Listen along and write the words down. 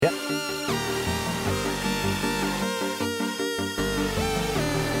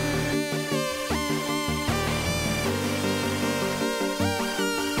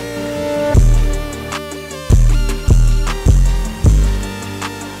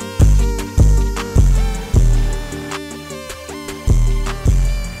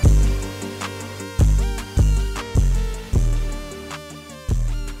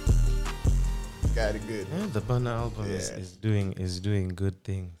Burna album is doing good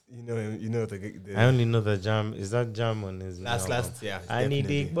things. You know the I only know the jam. Is that jam on his last yeah? I need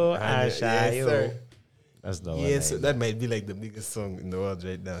Igbo Ashayo. That's the one. Yes, so that might be like the biggest song in the world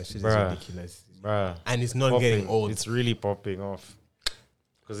right now. Shit is ridiculous, bruh. And it's not getting old. It's really popping off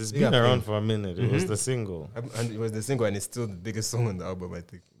because it's been around for a minute. It was the single, and it was the single, and it's still the biggest song on the album, I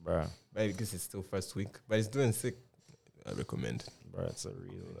think. Bruh. But I guess it's still first week, but it's doing sick. I recommend. Bruh, it's a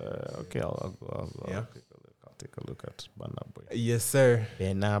real. Okay, I'll take a look at Burna Boy. Yes, sir.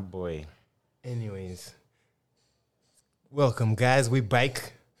 Burna Boy. Anyways, welcome, guys. We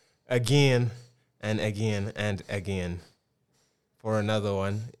bike again and again and again for another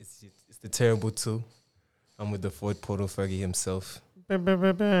one. It's the Terrible 2. I'm with the Ford Portal Fergie himself. Come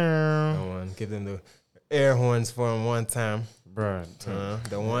on, give them the air horns for him one time. Bruh.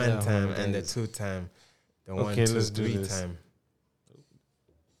 The one time and the 2 time. The okay, 1, 2, let's do 3 this. time.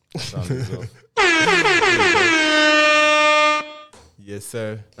 Yes,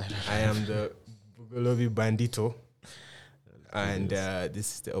 sir. I am the Bugolobi Bandito. And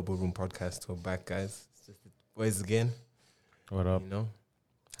this is the Elbow Room Podcast. We're back, guys. It's just the boys again. What up? You know?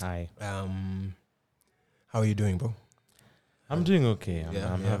 Hi. How are you doing, bro? I'm doing okay. I'm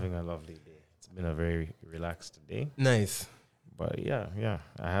yeah. having a lovely day. It's been a very relaxed day. Nice. But yeah.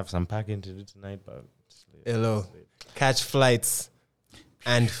 I have some packing to do tonight, but Hello. Catch flights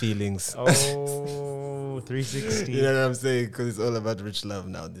and feelings. Oh, 360. You know what I'm saying? Because it's all about rich love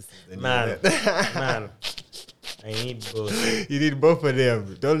now. This is the man. I need both. You need both of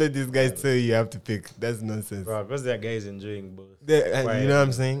them. Don't let these guys tell you have to pick. That's nonsense. Bro, because that guy is enjoying both. You know what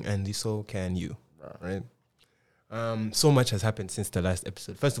I'm saying? And so can you. Bro. Right? So much has happened since the last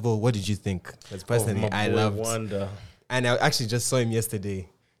episode. First of all, what did you think? Because personally, I loved. Wonder. And I actually just saw him yesterday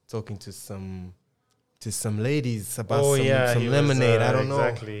talking to some ladies about some lemonade. I don't know.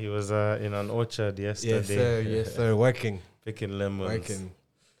 Exactly. He was in an orchard yesterday. Yes, sir. Working. Picking lemons. Working.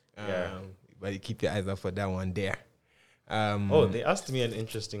 But you keep your eyes out for that one there. They asked me an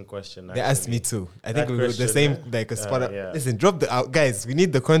interesting question. They asked me too. I think we were the same, like a spot. Listen, drop the out. Guys, we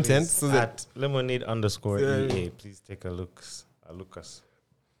need the content. Please, so that at lemonade_EA, please take a look.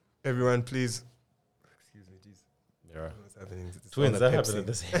 Everyone, please. Excuse me, jeez. Yeah. What's happening? Twins, that happened at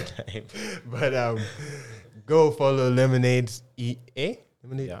the same time. But go follow Lemonade EA.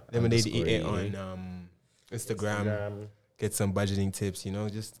 Lemonade EA on Instagram. Get some budgeting tips,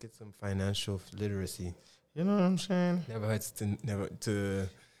 just get some financial literacy. You know what I'm saying? Never hurts to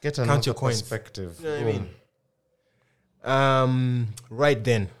get count your coins. Perspective. You know what I mean? Right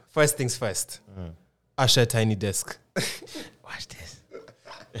then, first things first. Usher Tiny Desk. Watch this.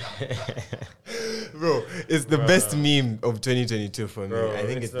 Bro, it's the best meme of 2022 for me. I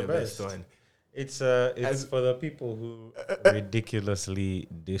think it's the best one. It's for the people who ridiculously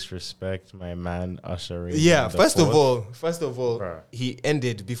disrespect my man Usher. Yeah, first of all, he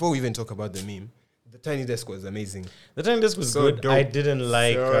ended, before we even talk about the meme, the Tiny Desk was amazing. The Tiny Desk was good. Dope. I didn't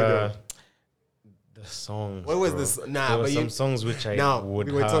like the songs. What was this? There were some songs which I would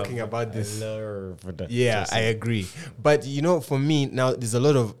have. We were talking about this. Yeah, I agree. But for me, now there's a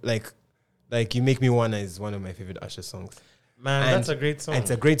lot of like You Make Me Wanna is one of my favorite Usher songs. Man, that's a great song.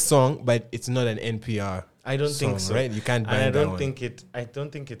 It's a great song, but it's not an NPR. I don't think so. Right? You can't. And I don't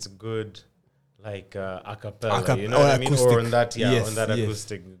think it's good, like a cappella. You know what I mean? Or on that,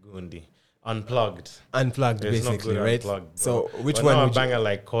 acoustic Gundi. Unplugged, basically, right? Unplugged, so which but one? Now a banger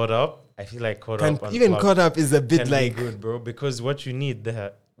like Caught Up. I feel like Caught Up. Even Caught Up is a bit like good, bro. Because what you need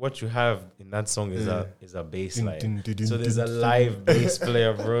there. What you have in that song is a bass line. So there's a live bass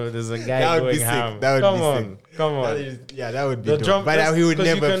player, bro. There's a guy going ham. Come on. That would be the dope. drum, but he would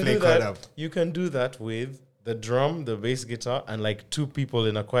never play Caught Up. You can do that with the drum, the bass guitar, and like 2 people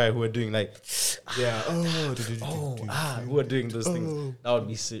in a choir who are doing like who are doing those things. That would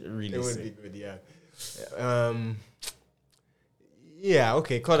be really sick. It would be good, yeah. Yeah,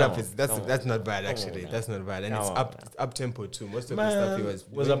 okay. Caught Up is that's not bad actually. That's not bad, and it's up tempo too. Most of the stuff he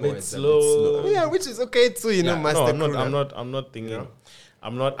was a bit slow. Yeah, which is okay too. Master. No, I'm not thinking. I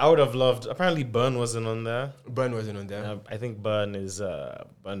would have loved. Apparently, Burn wasn't on there. I think Burn is a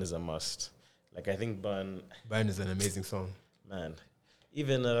must. Like I think Burn is an amazing song, man.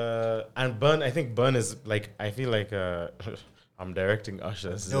 Even and Burn. I think Burn is like. I feel like I'm directing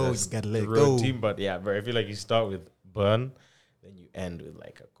Usher's. No, you gotta let it go. Team, but yeah, but I feel like you start with Burn. Then you end with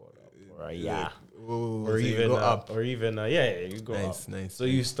like a Caught Up or a or even go up, you go up. Nice. So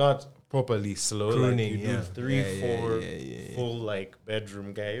you start properly slow, crooning, like you do 3-4 full like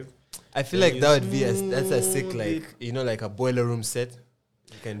bedroom guys. I feel like that would be that's a sick like a boiler room set.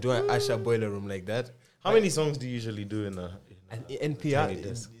 You can do an Usher boiler room like that. How many songs do you usually do in an NPR?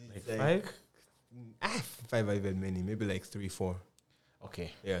 Like 5? 5 I've had many, maybe like 3, 4.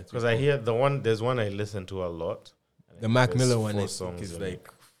 Okay. Yeah. Because I hear there's one I listen to a lot. The Mac Miller one I think songs is like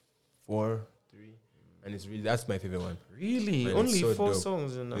 4, 3. And it's really, that's my favorite one. Really? Man, Only so 4 dope.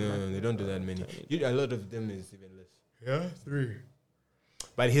 songs in They don't do that many. A lot of them is even less. Yeah, 3.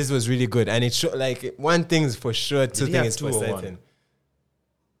 But his was really good. And it showed, like, one thing's for sure, two he have things 2 for or certain. 1?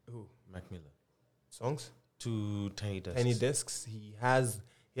 Who? Mac Miller. Songs? 2 Tiny Desks. Tiny Desks. He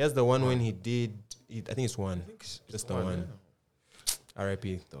has the one when he did, I think it's 1. Just the one. Yeah.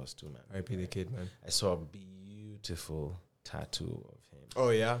 R.I.P. Those 2, man. R.I.P. the kid, man. I saw a beautiful tattoo of him. Oh,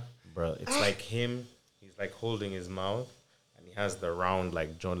 yeah? Bro, it's like him. He's like holding his mouth. And he has the round,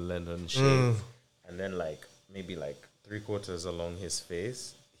 like, John Lennon shape. And then, like, maybe, like, 3/4 along his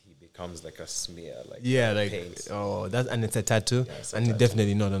face, he becomes like a smear, like paint. Oh, that, and it's a tattoo, yeah, it's a and tattoo.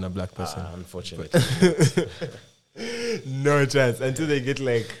 Definitely not on a black person. Unfortunately, no chance until they get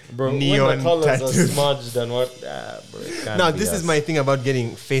like neon when the colors tattoos. are smudged and what? Bro, it can't Now, be this us. is my thing about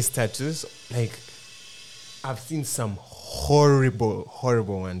getting face tattoos. Like, I've seen some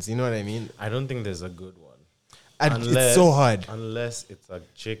horrible ones. You know what I mean? I don't think there's a good one. It's so hard. Unless it's a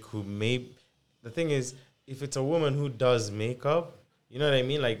chick who the thing is, if it's a woman who does makeup, you know what I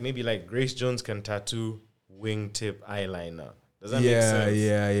mean? Like, maybe like Grace Jones can tattoo wingtip eyeliner. Does that make sense?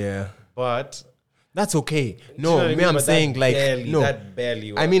 Yeah. But that's okay. you know No, what I me, I'm But saying that like barely, no. That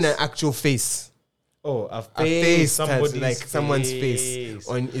barely works. I mean an actual face. Oh, a A face, somebody's like someone's face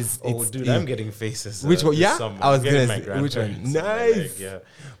on is. Oh, dude, I'm getting faces. Which one? Yeah, someone. I was Getting gonna my say which one. grandparents in my Nice. leg, yeah.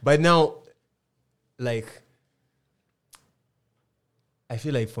 But now, like, I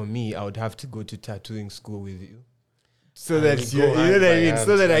feel like for me, I would have to go to tattooing school with you, so And that we you go know hand what by I mean. hand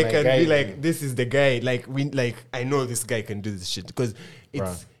So that I and I can guide be you. like, this is the guy. Like I know this guy can do this shit because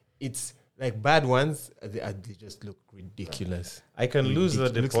it's like bad ones. They just look ridiculous. I can lose the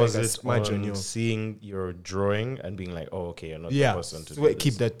It looks like a deposit smudge on on your- seeing your drawing and being like, oh, okay, you're not the Yeah, person to so do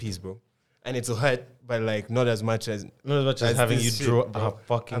keep this. that piece, bro. And it'll hurt, but like not as much as Not as much as as having you this shit, draw bro. a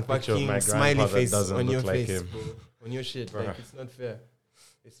fucking picture of my smiley grandfather face doesn't on look your like face, him. bro. On your shit. Bruh. Like, it's not fair.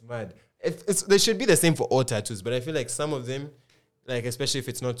 It's mad. They should be the same for all tattoos, but I feel like some of them, like especially if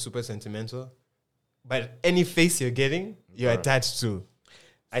it's not super sentimental, but any face you're getting, you're Bruh. attached to.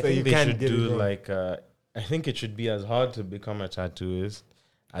 I So think you they can't should get it do wrong. like, I think it should be as hard to become a tattooist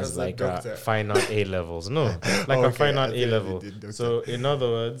as As a like doctor. fine art A levels. No, like a Okay, fine art I A think level. they did doctor. So in other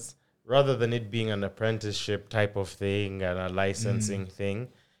words, rather than it being an apprenticeship type of thing and a licensing thing,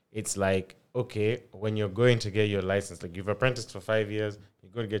 it's like, okay, when you're going to get your license, like you've apprenticed for 5 years, you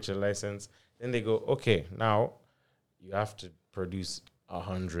go to get your license, then they go, okay, now you have to produce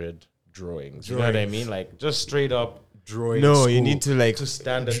 100 drawings. You know what I mean? Like just straight up drawing. No, you school need to like to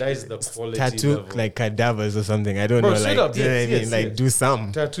standardize the quality tattoo level. like cadavers or something. I don't Bro, know. straight Like, up, you know what I yes, mean? Like yes. do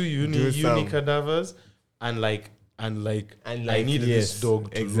some. Tattoo Do uni some. cadavers and I need yes, this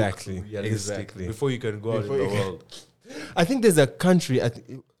dog to exactly, look realistic exactly. before you can go Before out in you the can- world. I think there's a country.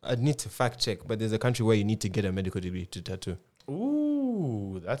 I'd need to fact check, but there's a country where you need to get a medical degree to tattoo.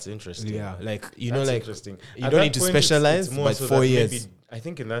 Ooh, that's interesting. Yeah, like you That's know, like interesting. you At don't that need to point, it's specialize, more but so 4 that years. maybe- I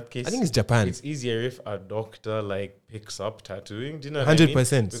think in that case, I think it's Japan. it's easier if a doctor like picks up tattooing. Do you know what I mean?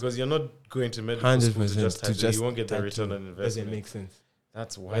 100%. Because you're not going to medical school to 100% just tattoo. You won't get the tattoo. return on investment. Doesn't make sense.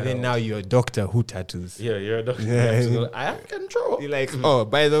 That's why. But then now you're a doctor who tattoos. yeah, you're a doctor. Yeah. You have to go, I have control. You're like, oh,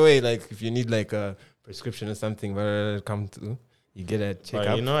 by the way, like if you need like a prescription or something, come to you get a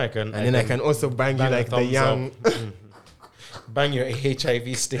checkup. You know, I can. and then I can also bang you bang a like the thumbs young bang your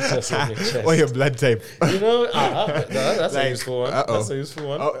HIV status on your chest. or your blood type. You know, that's Like, a useful one. uh-oh. That's a useful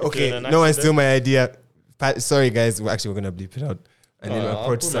one. Oh, If you're okay, in an no one accident. steal my idea. Sorry, guys. We're gonna bleep it out. And then I'll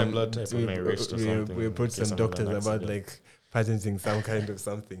approach put my some blood type on my wrist or we something approach in case some I'm in an doctors about accident. like patenting some kind of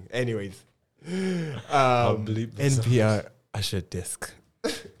something. Anyways, bleep this NPR Usher desk.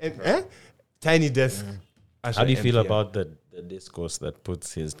 Tiny desk. Usher How do you feel NPR. about the discourse that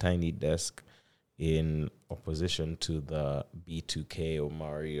puts his tiny desk in opposition to the B2K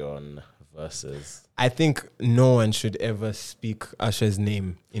Omarion versus? I think no one should ever speak Usher's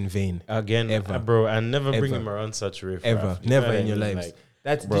name in vain. Again, Ever. bro, and never bring Ever. him around such riff. Ever. Never in your lives. Like,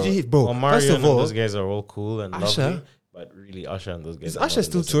 That's bro, did you bro? Omarion First of and all, those guys are all cool and Usher- lovely, but really Usher and those guys is are Usher not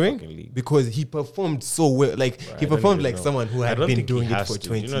in still the same touring? fucking league. Because he performed so well. Like Bro, he I don't performed even like know. someone who I had don't been think he doing it has for to. You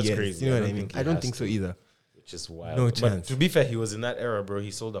 20 know what's years. crazy? You know I what I don't mean? think he I don't has think to. so either. Which is wild. No But chance. to be fair, he was in that era, bro.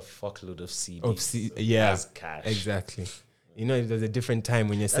 He sold a fuckload of CDs. Yeah, as cash. exactly. You know, there's a different time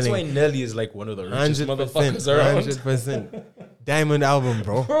when you're That's why selling. Nelly is like one of the richest 100%, motherfuckers around. 100%. Diamond album,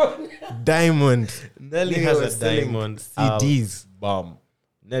 bro. Bro, Diamond. Nelly Nigga has was a selling diamond CDs. bomb.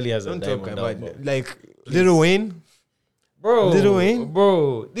 Nelly has Don't a talk diamond about album. like Lil Wayne. Bro, Lil Wayne?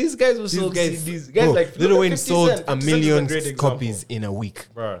 bro, these guys were sold. These guys bro, like Lil Wayne 50 sold Cent. 1 50 Cent is a million great example. copies in a week.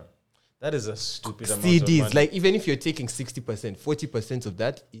 Bro, that is a stupid amount of CDs, money. like even if you're taking 60%, 40% of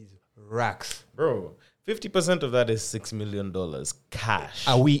that is racks. Bro, 50% of that is $6 million cash.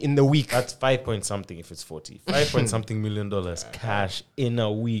 Are we in the week? That's 5 point something if it's 40. 5 point something million dollars cash in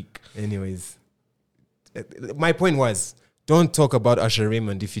a week. Anyways, my point was, don't talk about Usher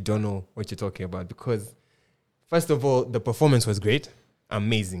Raymond if you don't know what you're talking about, because first of all, the performance was great,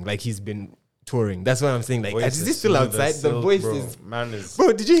 amazing. Like he's been touring. That's what I'm saying. Like, is he still outside? The voice is, man is.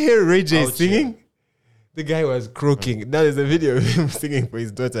 bro. Did you hear Ray J Out singing? The guy was croaking. Now there's a video of him singing for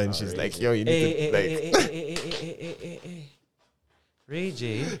his daughter, and she's like, "Yo, you need to like." Ray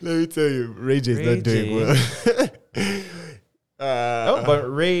J. Let me tell you, Ray J is Ray not doing J. well. No,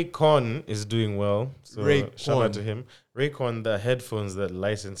 but Ray Con is doing well. So Ray shout Con. out to him. Ray Con, the headphones that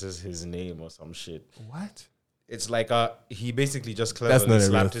licenses his name or some shit. What? It's like he basically just That's cleverly not a real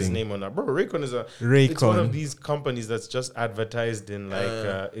slapped his thing. name on that. Bro, Raycon is Raycon. it's one of these companies that's just advertised in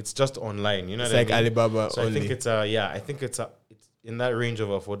like it's just online. You know It's what like I mean? Alibaba So only. I think it's in that range of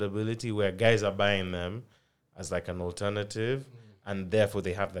affordability where guys are buying them as like an alternative, and therefore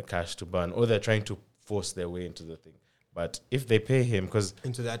they have the cash to burn, or they're trying to force their way into the thing. But if they pay him, because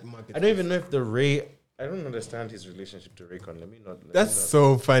Into that market. I don't even know if I don't understand his relationship to Raycon. Let me not. That's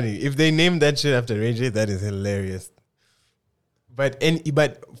so funny. If they name that shit after Ray J, that is hilarious. But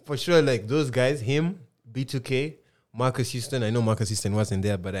for sure, like those guys, him, B2K, Marcus Houston. I know Marcus Houston wasn't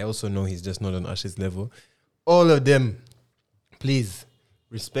there, but I also know he's just not on Usher's level. All of them, please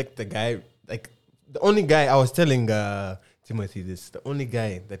respect the guy. Like the only guy I was telling Timothy this, the only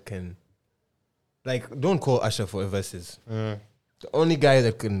guy that can, like, don't call Usher for verses. The only guy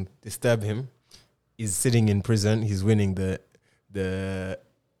that can disturb him is sitting in prison. He's winning the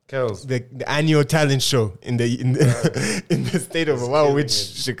Kells. the annual talent show in the in the state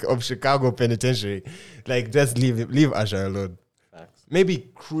of Chicago Penitentiary. Like, just leave Usher alone. Facts. Maybe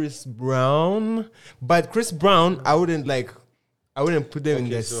Chris Brown, but Chris Brown, I wouldn't put them in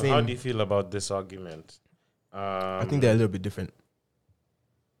the So same. how do you feel about this argument? I think they're a little bit different.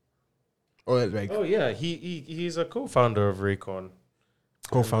 Or like Oh yeah, he's a co-founder of Raycon.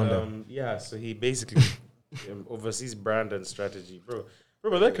 co-founder. Yeah, so he basically oversees brand and strategy, bro.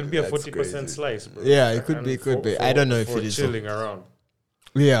 But that can be a That's 40% crazy. slice, bro. Yeah, it could And be, could be. I don't know if for it is. chilling around.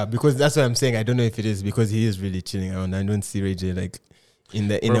 Yeah, because that's what I'm saying. I don't know if it is, because he is really chilling around. I don't see Ray J like in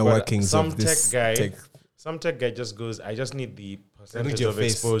the inner but workings some of this tech guy- Some tech guy just goes, I just need the percentage your of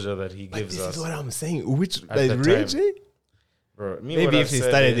face. exposure that he But gives this us. is what I'm saying. Which At like the Ray time. J? Bro, Maybe if he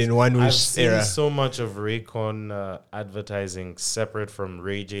started in One I've Wish seen era. so much of Raycon advertising separate from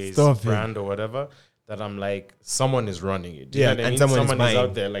Ray J's Stop it. brand or whatever, that I'm like, someone is running it. Do Yeah, you know what I and mean? someone is is buying.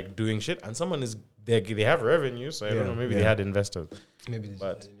 out there like doing shit, and someone is they have revenue, so I Yeah, don't know, maybe they yeah. had investors. Maybe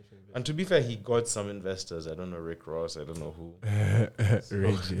But and to be fair, he got some investors. I don't know Rick Ross, I don't know who.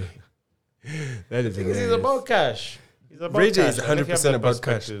 Ray J. That is Because he's hilarious. about cash. He's about Ray J cash. is And if you have 100% that about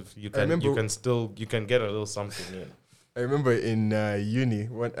cash. perspective, You I can remember- you can get a little something in. I remember in uni,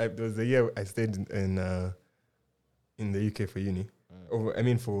 there was a year I stayed in the UK for uni.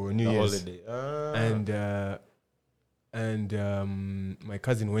 For New The Year's. holiday. And my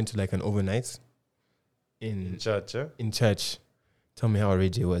cousin went to like an overnight In in church, huh? church. Tell me how Ray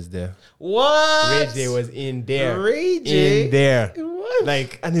J was there. What? Ray J was in there. Ray J? In there. What?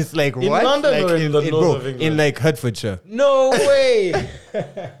 Like, and it's like, In what? London like or in the north of England? in like Hertfordshire. No way.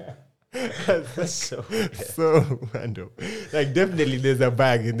 That's so So random. Like, definitely there's a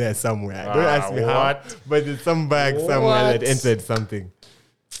bag in there somewhere. Don't ask me how, what? but there's some bag somewhere that What? entered something.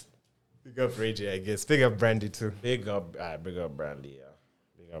 Big up Ray J, I guess. Big up Brandy too. Big up Brandy, yeah.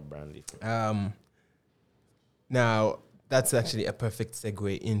 Big up Brandy. Now that's actually a perfect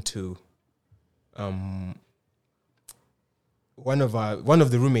segue into one of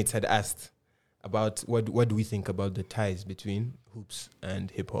the roommates had asked about what do we think about the ties between hoops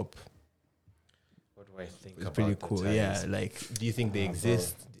and hip hop. What do I think It's about pretty the cool. ties? Yeah, like, do you think they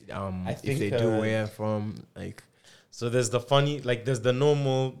exist? I If think, they do, where from? Like, So there's the funny, like there's the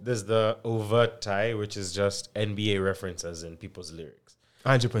normal, there's the overt tie, which is just NBA references in people's lyrics.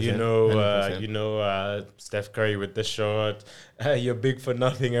 100%. You know, Steph Curry with the shot. You're big for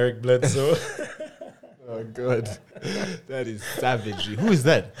nothing, Eric Bledsoe. Oh God, that is savagery. Who is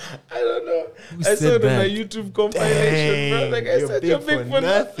that? I don't know. Who I saw said it in my that? YouTube compilation, bro. Like I said, you're big for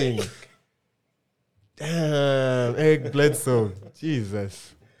nothing. Damn, Eric Bledsoe.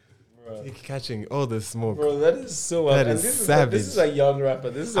 Jesus. Catching all the smoke. Bro, that is so. That and is this savage. This is a young rapper.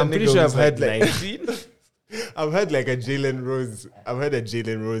 This is I'm a pretty nigga sure who's I've heard, like like- 19. I've heard like a Jalen Rose. I've heard a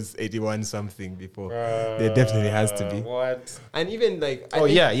Jalen Rose 81 something before. There definitely has to be. What? And even like, I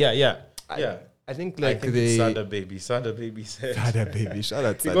think I like think the Sada Baby said. Sada Baby. Shout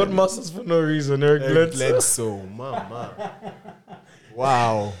out He Sada got Baby. muscles for no reason. Eric Bledsoe, mama.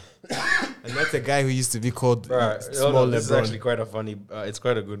 Wow. And that's a guy who used to be called Small This is actually LeBron. quite a funny. It's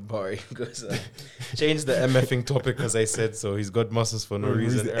quite a good bar. Because change the MFing topic because I said so. He's got muscles for no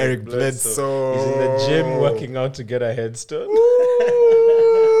reason. Eric Bledsoe. He's in the gym working out to get a headstone.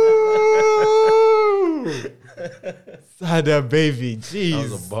 Sada Baby. Jeez.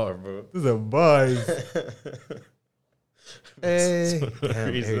 That was a bar, bro. Those are bars. Hey. For no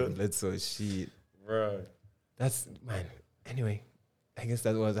Damn, reason. Eric Bledsoe, shit. Bro. That's, man. Anyway, I guess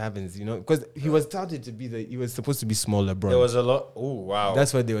that's what happens, you know? Because he was touted to be he was supposed to be small LeBron. There was a lot. Oh, wow.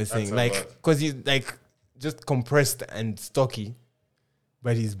 That's what they were That's saying. a Like, lot. because he's like just compressed and stocky,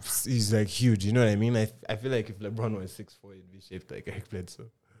 but he's like huge. You know what I mean? I feel like if LeBron was 6'4", he'd be shaped like Eric Bledsoe.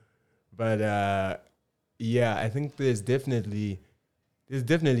 But yeah, I think there's definitely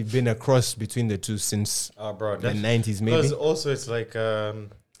been a cross between the two since Bro, the 90s, maybe. Because also it's like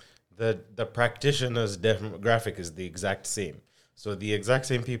the practitioner's demographic is the exact same. So the exact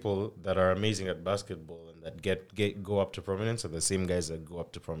same people that are amazing at basketball and that go up to prominence are the same guys that go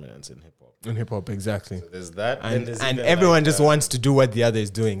up to prominence in hip hop. In hip hop, exactly. So there's that, And there's and even everyone like, just wants to do what the other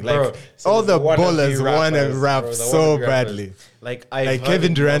is doing. Like bro, so all there's the ballers wannabe want to rappers, rap bro, the so wannabe rappers. badly. Like I've Like heard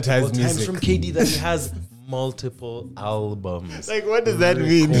Kevin it Durant has multiple times music. from KD that he has multiple albums. Like, what does that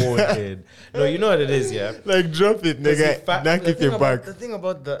mean? Recorded. No, you know what it is, yeah. Like, drop it, nigga. Knock if you're back. The thing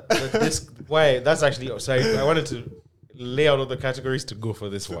about the this, why that's actually sorry. I wanted to lay out all the categories to go for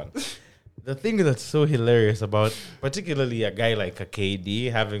this one. The thing that's so hilarious about particularly a guy like a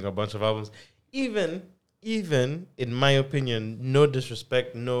KD having a bunch of albums, even in my opinion, no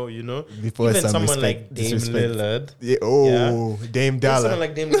disrespect, no, you know, Before even some someone respect, like Dame disrespect. Lillard. Yeah, Dame Even Dollar. someone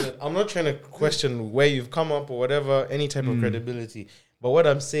like Dame Lillard. I'm not trying to question where you've come up or whatever, any type of credibility. But what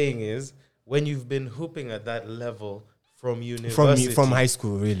I'm saying is, when you've been hooping at that level from university, from high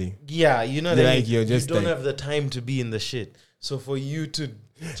school, really. yeah, you know what I Like, mean? you're just you don't like- have the time to be in the shit. So for you to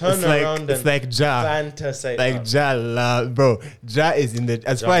turn It's like, around it's and like Ja. fantasize, Like bro. Ja is in the,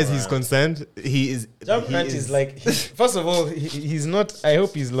 as Ja far as he's Morant. concerned, he is. Jump he Grant is like, first of all, he's not. I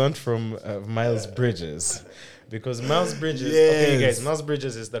hope he's learned from Miles Bridges, because Miles Bridges. Okay, Yes. guys, Miles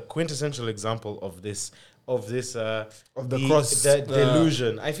Bridges is the quintessential example of this. Of the cross,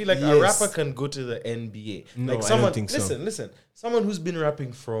 delusion. I feel like a yes. rapper can go to the NBA. No, like I someone, don't think so. Listen. Someone who's been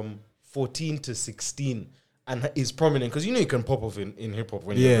rapping from 14 to 16 and is prominent, because you know you can pop off in hip hop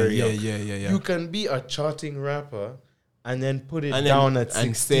when you're very young. Yeah. You can be a charting rapper and then put it And down then- at 16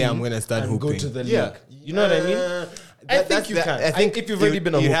 and say, I'm gonna start and hooping. go to the league. Yeah. You know what I mean? I think you can. I think if you've already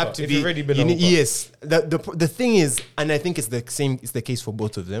been a you hooper, have to if be. you've already been a you need- hooper. yes. The thing is, and I think it's the same. It's the case for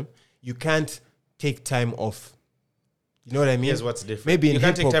both of them. You can't take time off. You know what I mean? Here's what's different. Maybe you in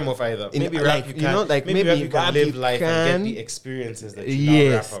can't take hip-hop- time off either. in- Maybe like, rap you you can. know, like, maybe maybe rap you can rap live you life can. and get the experiences that you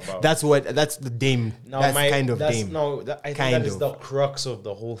Yes, now rap about. that's the Dame. That's kind of Dame. No, I think Kind that is of. the crux of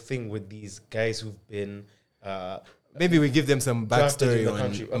the whole thing with these guys who've been. Maybe we give them some drafted in backstory the on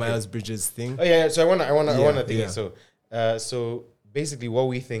country. Okay. Miles Bridges thing. Oh yeah, so I wanna think yeah. it. So basically, what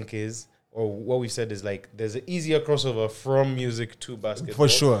we think is, or what we've said is like, there's an easier crossover from music to basketball For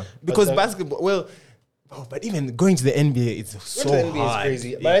sure. But Because the- basketball, but even going to the NBA, it's so Going to the NBA hard. is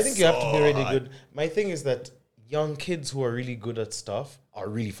crazy. But I It's think you have to be so really hard. good. My thing is that young kids who are really good at stuff are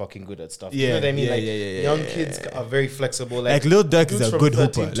really fucking good at stuff. Yeah, You know what I mean? yeah, Like yeah, young yeah, kids yeah. are very flexible. Like Lil Durk is dudes a from good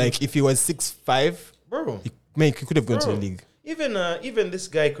 13 hooper. to- Like if he was 6'5", bro. he could have gone to the Bro. league. Even this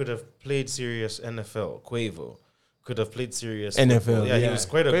guy could have played serious NFL. Quavo could have played serious NFL, football. Yeah, he yeah. was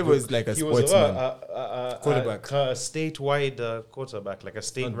quite a Quavo good, is like a he was sportsman. quarterback, Quarterback. a statewide quarterback, like a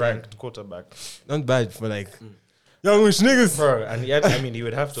state ranked quarterback. Not bad for like young rich niggas. Bro, and yet I mean he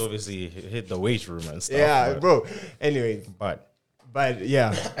would have to obviously hit the weight room and stuff. Yeah, but, bro. Anyway, but but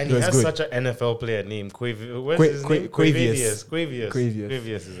yeah, and it he was has good. such an NFL player named Quavius. What's Qua- his name? Qua- Quavius. Quavius. Quavius.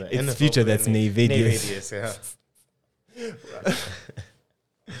 Quavius is an It's NFL future player that's named- Navadius. Yeah.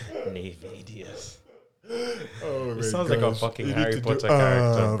 Navadius. Oh It sounds like a fucking Harry Potter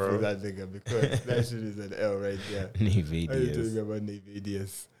character, bro. For that nigga, because that shit is an L right there. Are you Navadius. talking about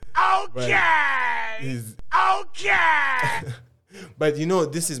Navadius? Okay. Okay. But you know,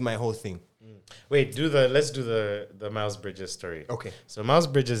 this is my whole thing. Wait, let's do the Miles Bridges story. Okay. So Miles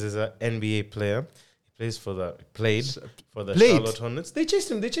Bridges is an NBA player. He played for the Played? Charlotte Hornets. They chased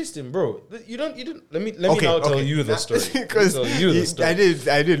him, bro. You didn't. Let me Okay, now tell okay. you the story. Because Tell you the story. I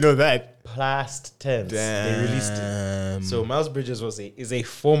didn't know that. Past tense. They released it. So Miles Bridges is a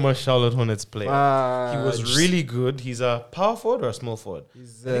former Charlotte Hornets player. He was really good. He's a power forward or a small forward?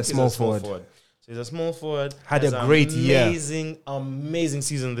 He's a small forward. So he's a small forward. Had a great year. Amazing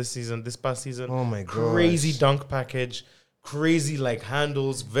season this past season. Oh my god. Crazy dunk package. Crazy like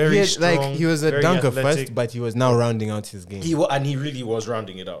handles. Very strong. Like he was a dunker athletic. first, but he was now rounding out his game. He really was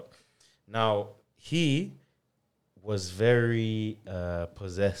rounding it out. Now, he was very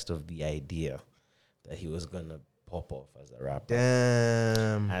possessed of the idea that he was going to pop off as a rapper.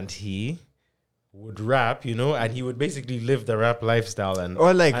 Damn. And he would rap, and he would basically live the rap lifestyle and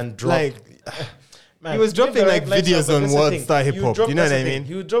drop. Man, he was dropping like videos on World Star Hip Hop. You know what I mean?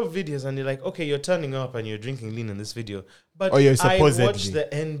 He would drop videos and you're like, okay, you're turning up and you're drinking lean in this video. But you're I supposedly. watch the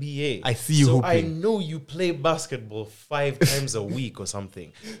NBA. I see you so hooping. I know you play basketball 5 times a week or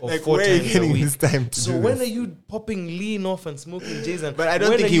something. Or Like, 4 where are you times a getting week. this time to So do when this? are you popping lean off and smoking J's? But I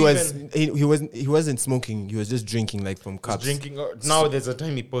don't think he was. He wasn't smoking. He was just drinking like from cups. drinking. Now there's a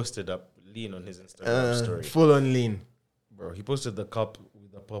time he posted up lean on his Instagram story. Full on lean. Bro, he posted the cup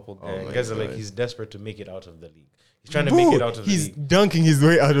with the purple guy. Oh And my guys are like, God. he's desperate to make it out of the league. He's trying to make it out of the He's league. dunking his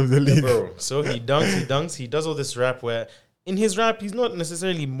way out of the league. Bro, so he dunks, he does all this rap where in his rap he's not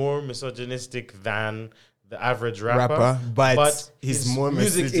necessarily more misogynistic than the average rapper, but his more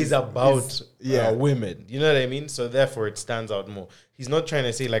music message is about yeah. women. You know what I mean? So therefore it stands out more. He's not trying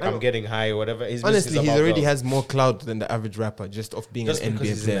to say like I'm getting high or whatever. His music Honestly, is he about already girls. has more clout than the average rapper just of being Just an because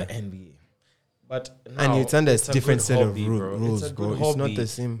NBA he's player. in the NBA. But And now, it's under a a different good set of hobby, rules, It's a bro. good It's not hobby. the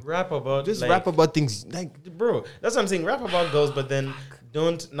same. Rap about Just like, rap about things like bro. That's what I'm saying. Rap about girls, but then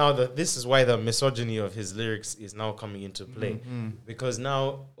don't. Now that this is why the misogyny of his lyrics is now coming into play, because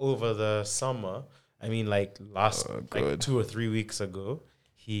now over the summer, I mean, like last like 2 or 3 weeks ago,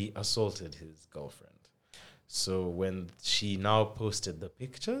 he assaulted his girlfriend. So when she now posted the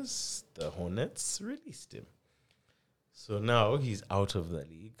pictures, the Hornets released him. So now he's out of the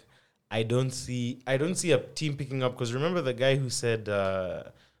league. I don't see a team picking up because remember the guy who said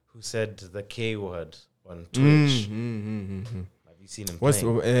the K word on Twitch. Have you seen him? what's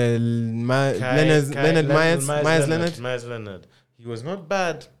playing? Leonard Myers? Myers Leonard. He was not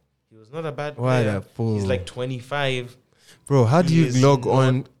bad. He was not a bad What player. a fool. He's like 25. Bro, how do He you is log not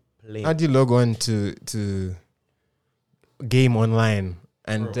on? playing. How do you log on to game online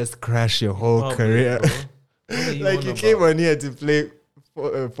and Bro. just crash your whole Probably, career? bro. What are Like on you about? came on here to play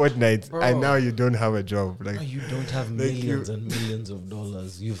Fortnite, Bro. and now you don't have a job. Like Oh, you don't have Like millions and millions of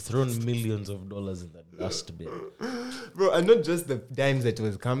dollars. You've thrown millions of dollars in the dustbin. bro, and not just the dimes that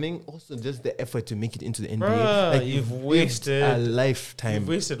was coming, also just the effort to make it into the NBA. Bruh, like you've lived wasted a lifetime. You've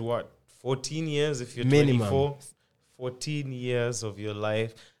wasted what? 14 years if you're Minimum. 24. 14 years of your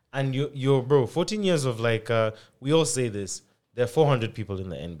life. And you're bro, 14 years of like, we all say this. There are 400 people in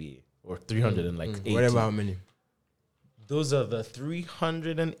the NBA. Or 380. Whatever, how many? Those are the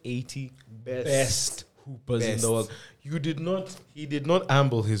 380 best hoopers in the world. He did not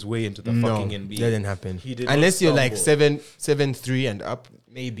amble his way into the fucking NBA. That didn't happen. He did Unless not you're like stumble. 7'3" and up,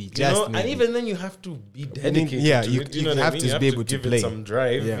 maybe. Just And maybe. even then you have to be dedicated yeah, to you- it. you know what have I mean? to You be able to give play. it some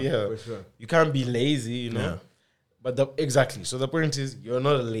drive. Yeah, Yeah. for sure. You can't be lazy, Yeah. But exactly. So the point is, you're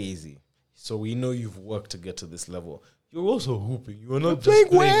not lazy. So we know you've worked to get to this level. You're also hooping. You are not just playing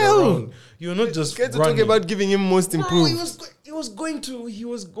playing well. around. You're not just Guys are running. talking about giving him most Bro, improved. he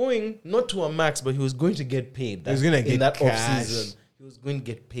was going not to a max, but he was going to get paid. was gonna in get that cash. off season. He was going to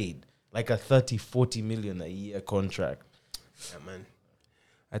get paid like a 30-40 million a year contract. Yeah, man.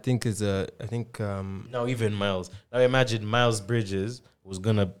 I think Now even Miles. Now imagine Miles Bridges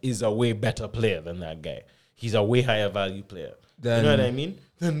is a way better player than that guy. He's a way higher value player. You know what I mean?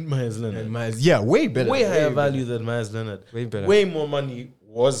 Than Miles Leonard. yeah, way better. Way higher value than Miles Leonard. Way better. Way more money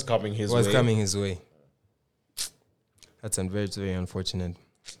was coming his way. That's very, very unfortunate.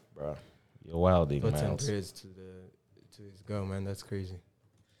 Bro, you're wilding, Thoughts and Miles. prayers to his girl, man. That's crazy.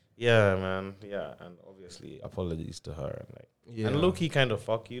 Yeah, man. Yeah, and obviously apologies to her. And like, Yeah. and low key kind of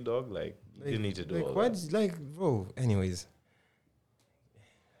fuck you, dog. Like, you didn't need to do all what? that. Like, bro. Anyways,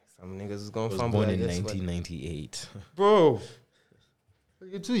 some niggas is I gonna was fumble. born I in guess, but- 1998. bro.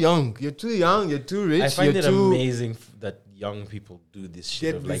 You're too young. You're too young. You're too rich. I find you're it too amazing that young people do this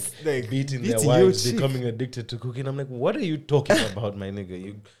shit Get of like, this, like, beating their beating wives, your chick. becoming addicted to cooking. I'm like, what are you talking about, my nigga?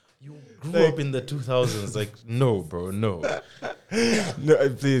 You grew up in the 2000s. Like, no, bro, no. No,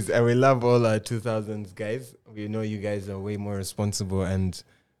 please. And we love all our 2000s guys. We know you guys are way more responsible and.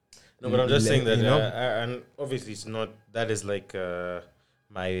 No, but I'm just saying that, You know? and obviously it's not. That is like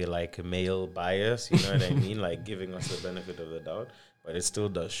my like male bias. You know what I mean? Like giving us the benefit of the doubt, but it still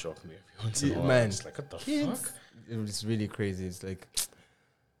does shock me every once in a while. Man, It's like, what the kids, fuck? it's really crazy. It's like,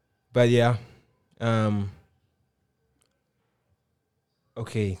 but yeah,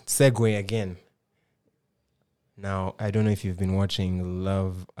 Okay, segue again. Now, I don't know if you've been watching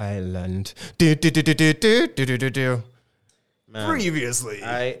Love Island. Man, Previously.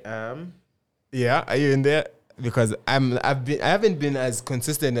 I am. Yeah, are you in there? Because I haven't been as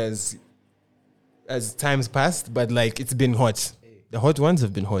consistent as times past, but like it's been hot. The hot ones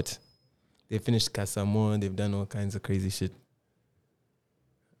have been hot. They finished Casamore, they've done all kinds of crazy shit.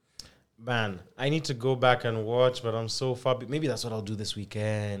 Man, I need to go back and watch, but I'm so far. Maybe that's what I'll do this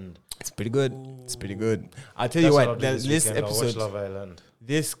weekend. It's pretty good. It's pretty good. I'll tell That's you I'll what, do this weekend. I'll watch episode, Love Island.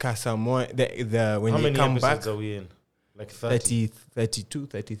 this Casamore, the when How they many come episodes back, are we in? Like 30? 32,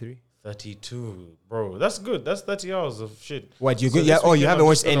 33. 32. Bro, that's good. That's 30 hours of shit. What, you So good? Yeah, this oh, you weekend haven't I'm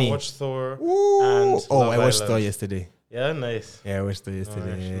watched just gonna any? watch Thor. Ooh. And Oh, Love I watched Island. Thor yesterday. Yeah, nice. Yeah, I watched Thor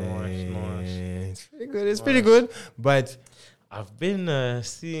yesterday. Nice. It's pretty good. It's pretty good. But I've been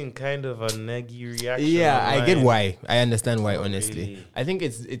seeing kind of a neggy reaction. yeah, I get online. why. I understand why, Oh, honestly. really? I think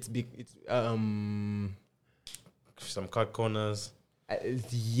it's Some cut corners.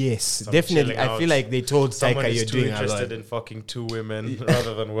 yes, Some definitely. chilling I feel out. like they told Someone Taika is you're too doing a lot. interested in fucking two women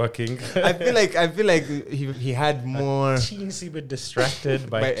rather than working. I feel like he had more. Teensy bit distracted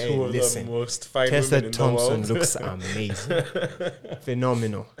by But, two hey, of listen, the most fine Tessa women in Thompson the world. looks amazing,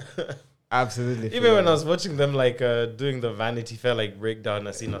 phenomenal, absolutely. Even when I phenomenal. was watching them like doing the Vanity Fair like breakdown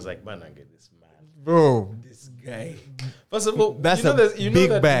a scene, I was like, man, I get this man, bro, this guy. First of all, That's you know a that you know big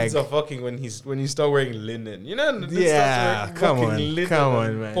that bag. dudes are fucking when you start wearing linen. You know, and they Yeah, start come wearing on, fucking linen come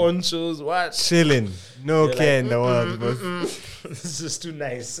and on, man. ponchos. What? chilling, no They're care like, in the world, but This is just too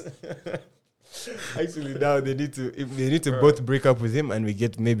nice. actually now they need to both break up with him, and we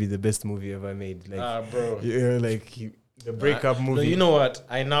get maybe the best movie ever made. Like, Bro. the breakup movie. No, you know what?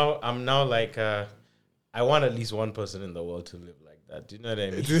 I'm now like I want at least one person in the world to live like that. Do you know what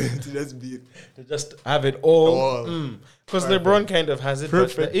I mean? to just be To just have it all. All. Because Perfect. LeBron kind of has it, but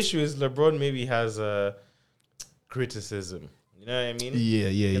Perfect. the issue is LeBron maybe has criticism. You know what I mean? yeah.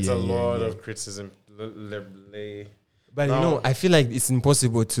 It's yeah, a lot yeah. of criticism. But No. you know, I feel like it's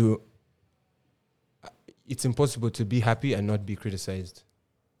impossible to be happy and not be criticized.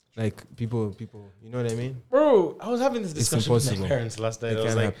 Like people, you know what I mean? Bro, I was having this It's discussion with my impossible. parents last night. It I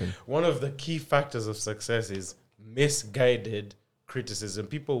was can like, happen. one of the key factors of success is misguided criticism.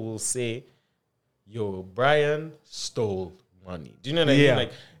 People will say, yo, Brian stole money. Do you know what I mean? Yeah.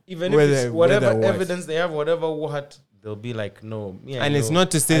 Like, even Whether- if it's whatever whether what? evidence they have, whatever what, they'll be like, no. Me, I And it's know.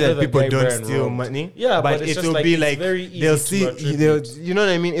 not to say I know that the people guy don't Brian steal robbed. money. Yeah, but it's it just will like, be it's like very easy they'll to see. attribute. You know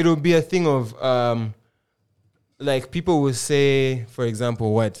what I mean? It will be a thing of like people will say, for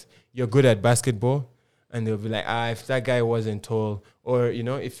example, what you're good at basketball, and they'll be like, if that guy wasn't tall, or you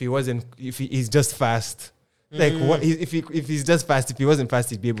know, if he's just fast. Like what? If he's just fast, if he wasn't fast,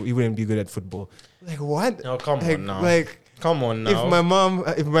 he wouldn't be good at football. Like what? Oh, come like, on now. Like Come on now. if my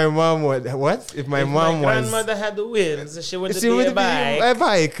mom was what? If my mom was grandmother had the wins, she would she be would a be bike. a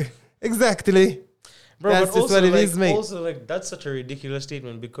bike. Exactly. Bro, That's but just also, what it like, is, mate. Also, like, that's such a ridiculous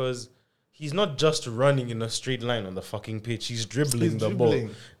statement because he's not just running in a straight line on the fucking pitch. He's dribbling the dribbling.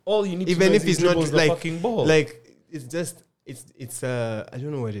 ball. All you need to Even know if is he's he not dribbles the fucking ball. like it's just it's I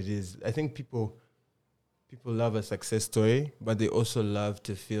don't know what it is. I think people love a success story, but they also love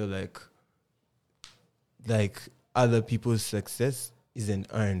to feel like other people's success isn't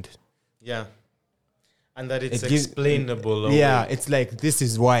earned. yeah. And that it's It gives- explainable. Yeah, it's like this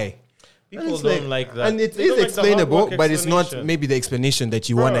is why. People it's don't like that. And it They is don't like the hard explainable, work but it's not explanation. maybe the explanation that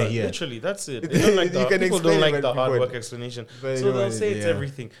you Bro, want to hear. Literally, that's it. They don't like You can people explain don't it, like but the hard people- work explanation. but So you know they'll what say it- it's yeah.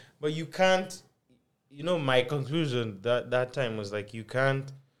 everything. But you can't, my conclusion that time was like, you can't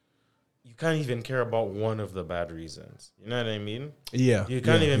even care about one of the bad reasons. You know what I mean? Yeah. You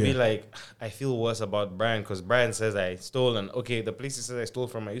can't yeah, even be yeah. like, I feel worse about Brian because Brian says I stole, and okay, the place he says I stole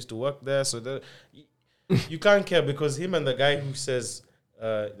from, I used to work there. So you can't care because him and the guy who says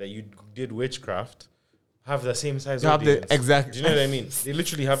that you did witchcraft have the same size You have the audience. exact- Do you know what I mean? They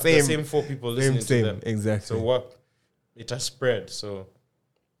literally have the Same. same 4 people listening same, to them. exactly. So what? It has spread. So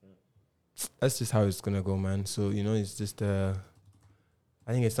That's just how it's gonna go, man. So it's just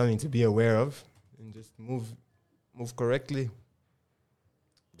I think it's something to be aware of and just move correctly.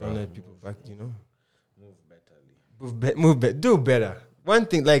 Don't let people back, move betterly. do better. One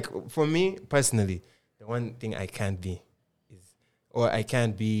thing, like for me personally, the one thing I can't be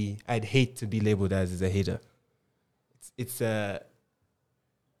I'd hate to be labeled as is a hater. It's a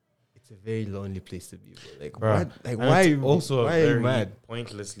very lonely place to be, bro. Like Bruh. what? Like And why? it's also why a are you very mad?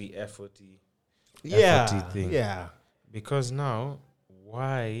 pointlessly efforty thing. Yeah. Because now,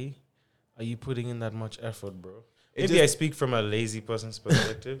 why are you putting in that much effort, bro? Maybe I speak from a lazy person's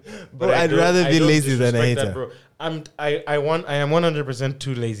perspective, Bro, I'd rather be don't lazy than a disrespect that, hater. bro. I am 100%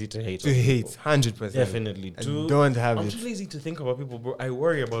 too lazy to hate. To on hate, people. 100%. Definitely. I don't have I'm it. too lazy to think about people, bro. I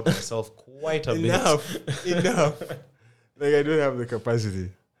worry about myself quite a Enough. Enough. Like, I don't have the capacity.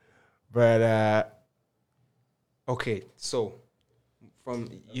 But, okay, so, from,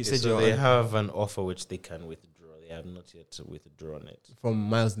 you bit. said So you're they on- have an offer which they can withdraw. They have not yet withdrawn it. from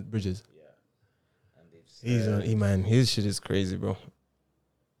Miles Bridges. Yeah. And they've He's on, man, his shit is crazy, bro.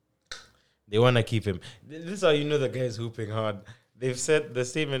 They want to keep him. This is how you know the guy is hooping hard. They've said the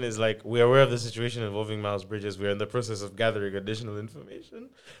statement is like, we are aware of the situation involving Miles Bridges. We are in the process of gathering additional information.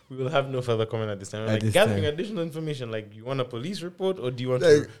 We will have no further comment at this time. At Like, this gathering time. additional information, like, you want a police report or do you want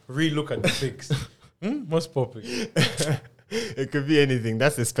to re-look at the pics? What's popping? It could be anything.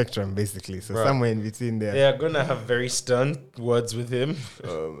 That's the spectrum, basically. So Bruh. somewhere in between there. They are going to have very stern words with him.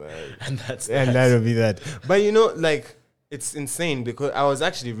 Oh, man. And that's And that. that'll be that. But, you know, like, it's insane because I was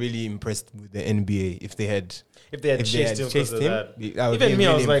actually really impressed with the NBA if they had chased him because of that. I would Even be me,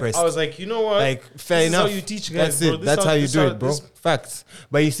 really I impressed. was like, you know what? Like, fair This is enough. how you teach guys, That's bro. it. This That's how you this do it, bro. this- Facts.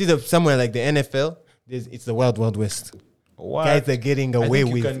 But you see, somewhere like the NFL, it's the wild, wild west. What? Guys are getting I away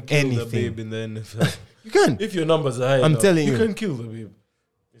think you with can kill the anything. babe in the NFL. You can. If your numbers are high I'm enough, telling you you. can kill the babe.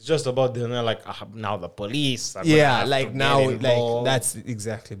 It's just about they're like, now the police. are gonna Yeah, have like to now, get like involved. that's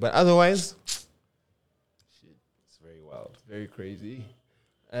exactly. But otherwise, It's very wild. very crazy.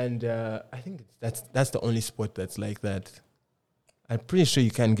 And I think that's the only sport that's like that. I'm pretty sure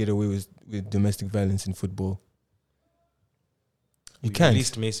you can't get away with domestic violence in football. You We can't.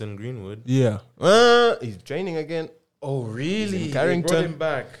 released Mason Greenwood. Yeah. He's training again. Oh, really? He's in They Carrington. brought him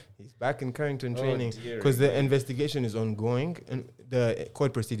back. He's back in Carrington Oh, training dear because the God. investigation is ongoing and the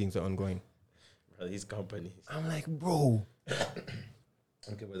court proceedings are ongoing. Well, his company. I'm like, bro.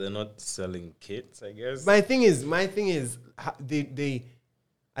 Okay, but they're not selling kits, I guess. My thing is, they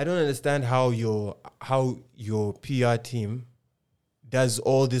I don't understand how your PR team does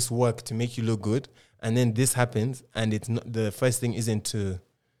all this work to make you look good, and then this happens, and it's not the first thing isn't to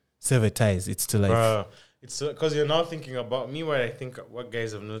sever ties; it's to like, Bruh, it's because you're now thinking about me. What I think, what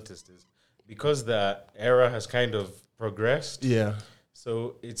guys have noticed is because the era has kind of progressed. yeah,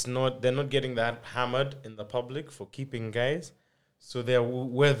 So they're not getting that hammered in the public for keeping guys. So they're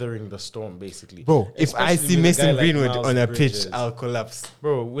weathering the storm, basically. bro. If I Especially see with a Mason guy like Greenwood Miles on a Bridges. pitch, I'll collapse.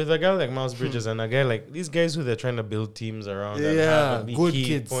 Bro, with a guy like Miles Bridges and a guy like these guys who they're trying to build teams around and have Yeah, and be good key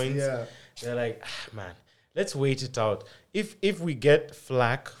kids. points, Yeah. they're like, man, let's wait it out. If we get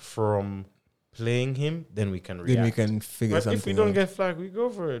flack from playing him, then we can react. Then we can figure But something. if we don't out. get flack, we go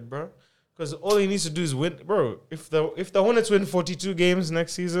for it, bro. Because all he needs to do is win, bro. If the Hornets win 42 games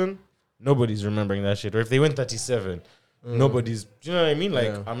next season, nobody's remembering that shit. Or if they win 37, nobody's. Do you know what I mean? Like,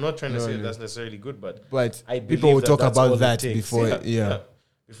 Yeah. I'm not trying to No, say no. that's necessarily good, but but I people believe will talk that's all about it that takes. before. Yeah.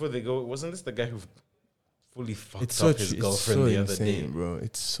 Before they go. Wasn't this the guy who fully fucked It's up such his it's girlfriend so the other insane, day? bro.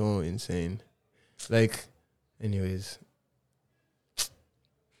 It's so insane. Like, anyways,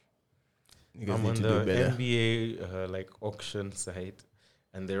 you guys I'm need on to the do better. NBA like auction site,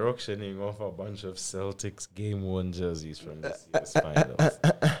 and they're auctioning off a bunch of Celtics game one jerseys from this year's finals.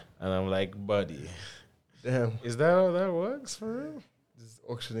 And I'm like, buddy, Damn, is that how that works for real? just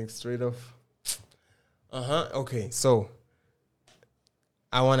auctioning straight off. Okay, so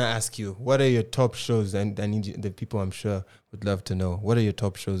I want to ask you, what are your top shows? And I need the people I'm sure would love to know. What are your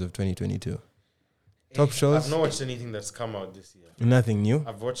top shows of 2022? Top shows? I've not watched anything that's come out this year. Nothing new.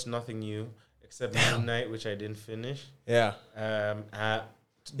 I've watched nothing new except Moon Knight, which I didn't finish. Yeah. You haven't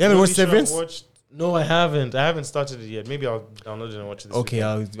know watched which show I've Severance? watched? No, I haven't. I haven't started it yet. Maybe I'll download it and watch it this Okay,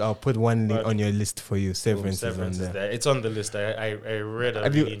 weekend. I'll put one link But- on your list for you. Severance, Severance is on there. It's on the list. I read a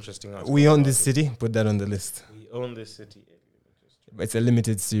Have you- really interesting article. We own about this it. city. Put that on the list. We own this city. It's a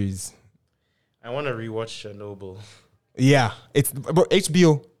limited series. I want to rewatch Chernobyl. Yeah, it's bro,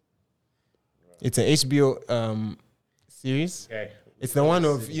 HBO. It's an HBO series. Okay. It's the one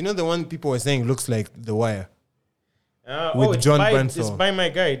of the one people were saying looks like The Wire. With John It's Bernthal. by my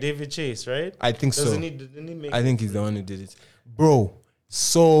guy David Chase, right? I think so. Didn't he make I think he's the one who did it. Bro,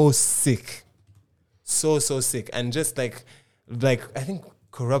 so sick. So sick. And just like I think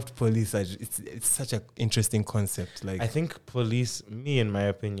corrupt police are it's such an interesting concept. Like I think police, me in my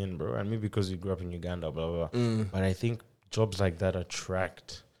opinion, bro, and maybe because we grew up in Uganda, blah blah blah. But I think jobs like that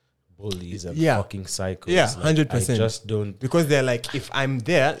attract bullies and Yeah. fucking psychos. Yeah, Like, 100%. I just don't. because they're like, if I'm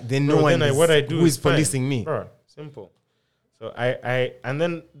there, then no Bro, one then is, what I do who is is policing fine. me. Bro, simple. So I and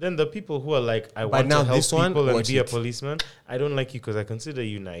then the people who are like, I But want now to help this one, people and watch be a it. policeman. I don't like you because I consider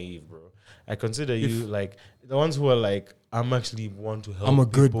you naive, bro. I consider you like the ones who are like, I'm actually want to help. I'm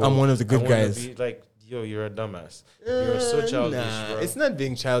people. one of the good I wanna guys. be like, yo, you're a dumbass. You're so childish, bro. It's not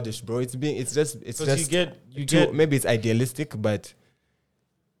being childish, bro. It's just you get maybe it's idealistic, but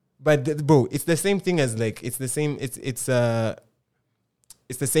bro, it's the same thing as like it's the same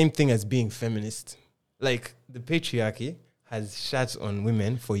thing as being feminist. Like the patriarchy has shat on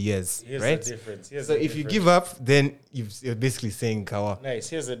women for years, Here's right? the difference. Here's So the if you difference. give up, then you're basically saying kawa. Nice.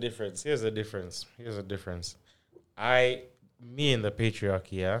 Here's the difference. Me in the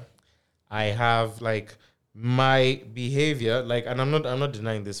patriarchy, yeah, I have like my behavior, like, and I'm not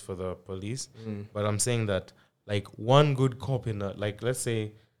denying this for the police, but I'm saying that like one good cop in a, like, let's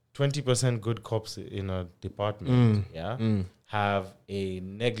say 20% good cops in a department, have a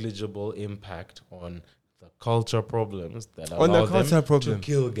negligible impact on the culture problems that allow them to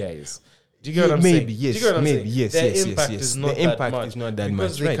kill guys. Do you get what I'm saying? Maybe, yes. Do you get what I'm Maybe, saying? yes, Their yes, impact yes. is not The that impact much is not that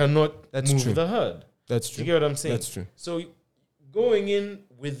because much, they right. cannot That's move true. the herd. That's Do true. you get what I'm saying? That's true. So going in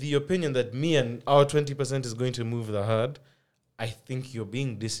with the opinion that me and our 20% is going to move the herd, I think you're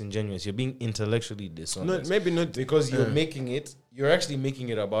being disingenuous. You're being intellectually dishonest. Maybe not Because you're actually making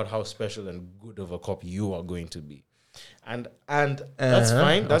it about how special and good of a cop you are going to be. And that's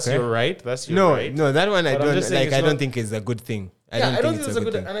fine. That's okay. your right. That's your right. No, that one I But I'm don't just saying like. it's I don't not- think it's a good thing. I don't think it's a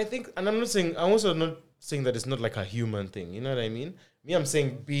good thing. And I think, and I'm also not saying that it's not like a human thing. You know what I mean? Me, I'm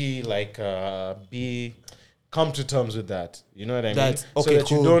saying come to terms with that. You know what I mean? That's- so okay, that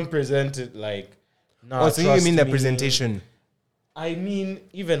cool. you don't present it like, nah, So you trust mean the me. presentation? I mean,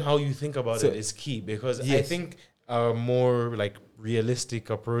 even how you think about So- it is key, because I Yes. think a more like realistic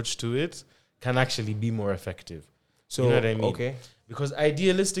approach to it can actually be more effective. So You know what I mean? okay. Because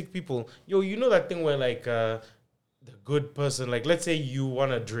idealistic people, you know that thing where like the good person, like let's say you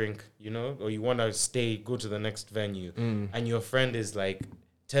want to drink, or you want to go to the next venue, and your friend is like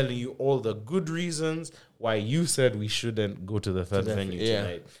telling you all the good reasons why you said we shouldn't go to the third venue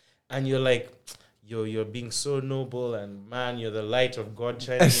tonight, and you're like, you're being so noble, and man, you're the light of God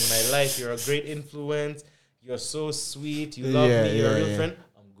shining in my life. You're a great influence. You're so sweet. You love me. You're a real friend.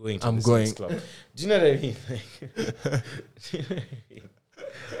 I'm going to the club. Do you know what I mean?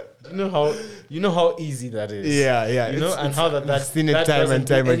 You know how easy that is. Yeah. And how that seen it that time doesn't and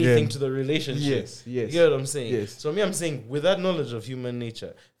time do anything again. to the relationship. Yes. You get what I'm saying? Yes. So I'm saying, with that knowledge of human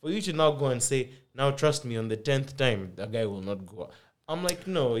nature, for you to now go and say, now trust me, on the 10th time, that guy will not go. I'm like,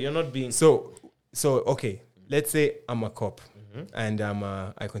 no, you're not being. So okay. Let's say I'm a cop, and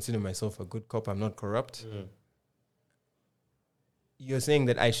I consider myself a good cop. I'm not corrupt. You're saying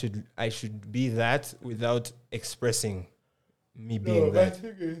that I should be that without expressing me being that.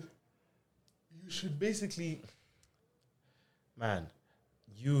 thing is, you should basically, man,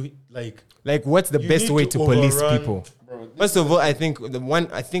 you like What's the you best need way to police overrun- people? Bro, First of all, I think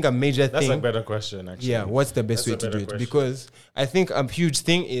a major that's thing. a better question, actually. Yeah, what's the best That's a way to do better it? question. Because I think a huge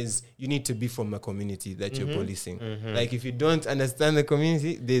thing is you need to be from a community that you're policing. Like if you don't understand the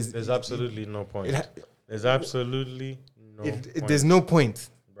community, There's absolutely no point. There's absolutely no point. there's no point.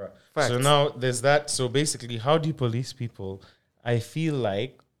 Bruh. Facts. So now there's that. So basically, how do you police people? I feel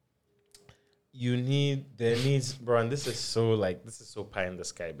like there needs, bro, and this is so pie in the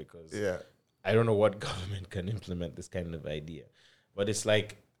sky, because I don't know what government can implement this kind of idea. But it's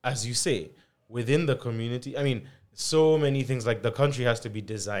like, as you say, within the community, I mean, so many things, like the country has to be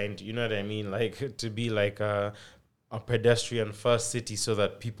designed, you know what I mean? Like to be like a pedestrian first city, so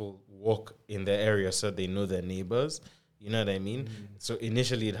that people walk in the area so they know their neighbors. You know what I mean? So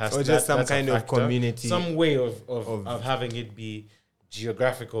initially it has Or to just some that's a kind of factor. community. Some way of having it be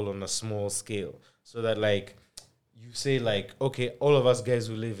geographical on a small scale. So that like you say like, okay, all of us guys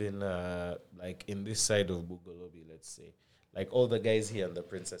who live in like in this side of Bugolobi, let's say, like all the guys here on the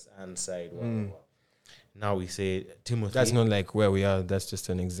Princess Anne side, now we say Timothy. That's not like where we are. That's just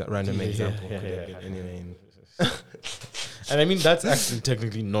an random example. yeah, Could have yeah. been anyway. And I mean, that's actually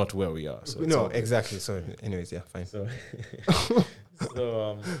technically not where we are. So it's No, all good. exactly. So, anyways, yeah, fine. So,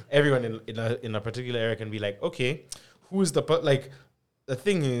 everyone in a particular area can be like, okay, who is like? The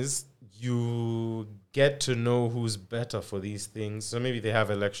thing is, you get to know who's better for these things. So maybe they have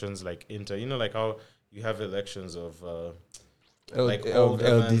elections like like how you have elections of like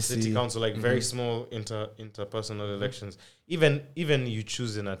aldermen, LDC. city council, like very small interpersonal elections. Even you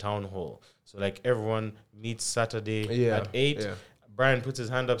choose in a town hall. So like everyone meets Saturday at 8. Yeah. Brian puts his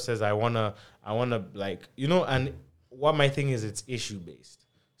hand up, says, I wanna like, and what my thing is, it's issue based.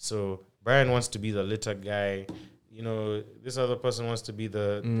 So Brian wants to be the litter guy, this other person wants to be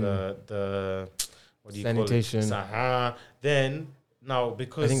the what do you Sanitation. call it? Then now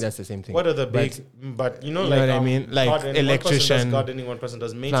because I think that's the same thing. What are the big? But you know what I mean? Like electrician, one person does gardening, one person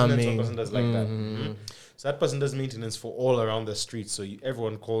does maintenance, plumbing. one person does like that. So that person does maintenance for all around the street. So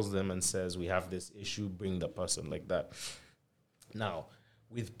everyone calls them and says, "We have this issue. Bring the person," like that. Now,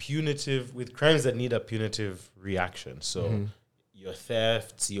 with crimes that need a punitive reaction, so your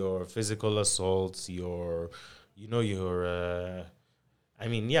thefts, your physical assaults,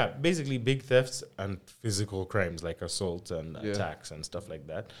 basically big thefts and physical crimes like assault and attacks and stuff like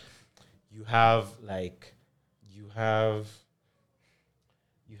that. You have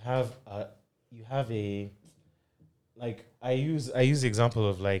I use the example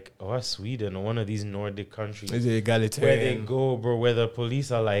of Sweden or one of these Nordic countries Is it egalitarian? where they go, bro, where the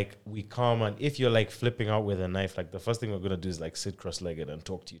police are like, we come, and if you're like flipping out with a knife, like the first thing we're gonna do is like sit cross-legged and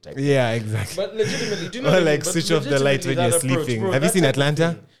talk to you type. Yeah, exactly. But legitimately, do you know Or what I mean? like But switch off the light when you're legitimately that approach, sleeping. bro, Have you that seen type of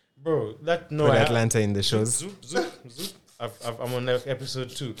Atlanta? thing, bro? Put Atlanta in the shows. Zoop. I'm on episode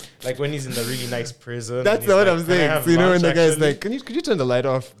 2. Like when he's in the really nice prison. That's and what he's I'm like, "Can I saying. have So you know when lunch, the guy's actually?" like, could you turn the light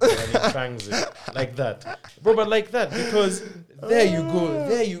off? And he bangs it like that, bro. But like that, because there you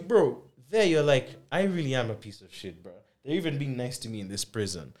go, bro. There you're like, I really am a piece of shit, bro. They're even being nice to me in this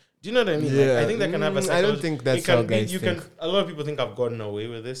prison. Do you know what I mean? Yeah. Like, I think that can have a I don't think that's how guys think. A lot of people think I've gotten away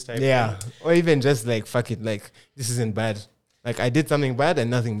with this type. Yeah. Thing. Or even just like, fuck it, like, this isn't bad. Like, I did something bad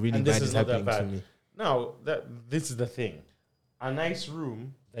and nothing really And this bad is is not that happening to bad. me. Now this is the thing. A nice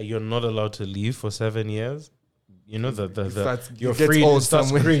room that you're not allowed to leave for 7 years. You know you're free. It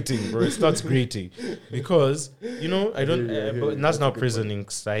starts grating, bro. It starts grating because I don't. But that's not prisoning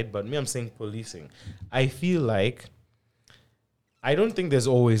side. But me, I'm saying policing. I feel like I don't think there's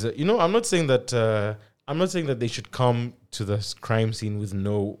always I'm not saying that. I'm not saying that they should come to the crime scene with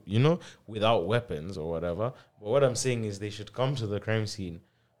without weapons or whatever. But what I'm saying is they should come to the crime scene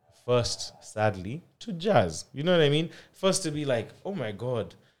first, sadly, to jazz. You know what I mean? First to be like, oh my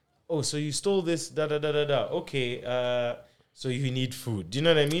God. Oh, so you stole this, da-da-da-da-da. Okay, so you need food. Do you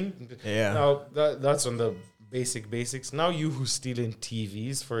know what I mean? Yeah. Now, that's on the basics. Now you who's stealing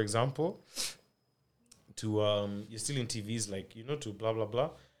TVs, for example, you're stealing TVs, like, to blah, blah,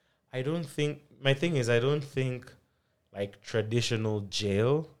 blah. I don't think like traditional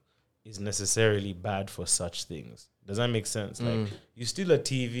jail is necessarily bad for such things. Does that make sense? Like you steal a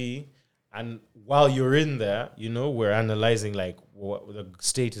TV, and while you're in there, we're analyzing like what the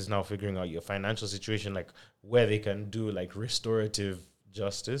state is now figuring out your financial situation, like where they can do like restorative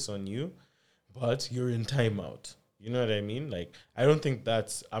justice on you, but you're in timeout. You know what I mean? Like I don't think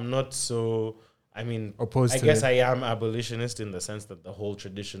I'm not so. I mean, opposed. I guess I am abolitionist in the sense that the whole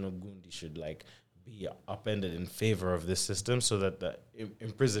traditional Gundi should like be upended in favor of this system, so that the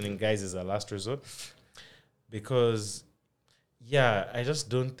imprisoning guys is a last resort. Because, I just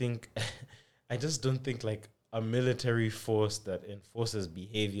don't think like a military force that enforces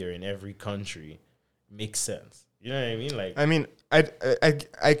behavior in every country makes sense. You know what I mean? Like, I mean,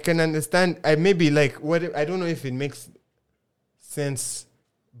 I can understand. I maybe like what I don't know if it makes sense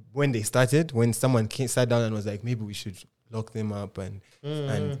when they started, when someone sat down and was like, maybe we should lock them up and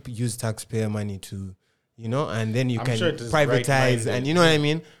use taxpayer money to, and then you can privatize and you know what I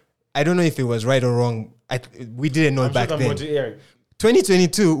mean? I don't know if it was right or wrong. We didn't know back then.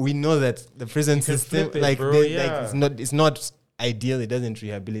 2022, we know that the prison system, it's not ideal. It doesn't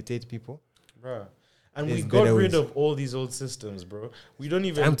rehabilitate people. Bruh. And we got rid of all these old systems, bro. We don't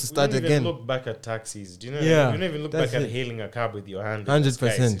even look back at taxis. Do you know? We don't even look back at hailing a cab with your hand.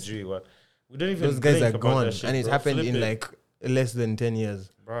 100%. We don't even. Those guys are gone, shit, and it happened in like less than 10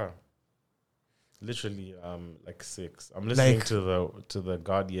 years, bro. Literally, like 6. I'm listening to the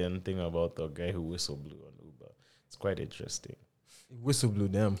Guardian thing about the guy who whistle blew on Uber. It's quite interesting. Whistle blew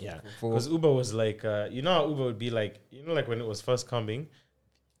them. Yeah, because Uber was like, how Uber would be like, like when it was first coming,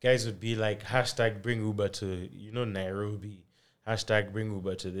 guys would be like, hashtag bring Uber to, Nairobi. Hashtag bring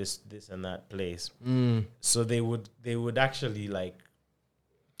Uber to this and that place. So they would actually like.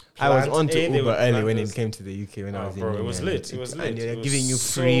 I was on to Uber early when it came to the UK when I was in England. It was lit. It was lit. And they're giving you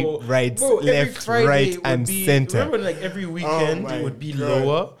free rides left, right, and center. Remember, like every weekend it would be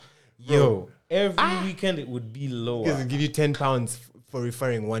lower. Yo, every weekend it would be lower. Because they give you £10 for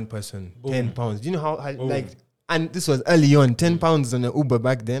referring one person. Boom. £10. Do you know how like? And this was early on. £10 on an Uber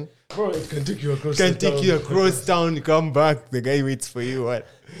back then. Bro, it can take you across. Town. You come back. The guy waits for you. What?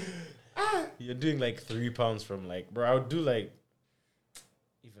 You're doing like £3 from like, bro. I would do like.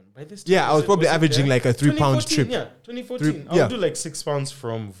 By this time, I was probably averaging like a £3 trip. Yeah, 2014. I would do like £6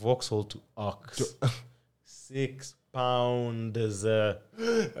 from Vauxhall to Ox. £6.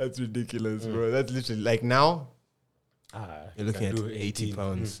 That's ridiculous, bro. That's literally like now. You're looking at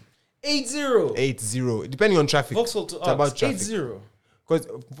 £80. 80. Depending on traffic. Vauxhall to it's Ox. about traffic. 80. Because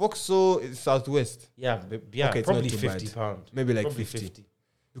Vauxhall is southwest. Yeah, Okay, it's probably not too £50. bad. Maybe like Probably 50.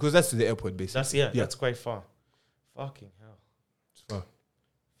 Because that's to the airport, basically. That's quite far. Fucking hell. It's far.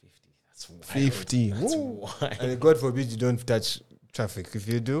 50. That's wild. 50. That's Woo. wild. And God forbid you don't touch traffic. If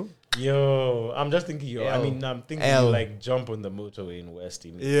you do, Yo, I'm just thinking, L. I'm thinking L. you like jump on the motorway in West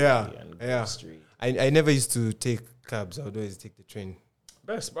immediately and go straight. I never used to take cabs. I would always take the train.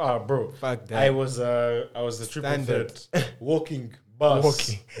 Best, bro. Fuck that. I was the triple Standard. threat walking bus.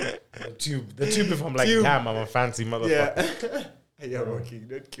 Walking. The tube. If I'm like, Tube. damn, I'm a fancy motherfucker. Yeah, walking.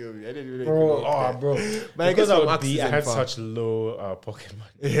 Don't kill me. I didn't really Bro. But I because guess I had far. such low pocket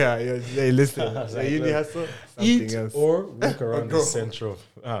money. Yeah, hey, listen. I was So like, you look, hustle Eat something else. or walk around Go. the central.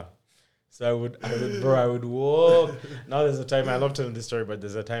 So I would walk. Now there's a time, I love telling this story, but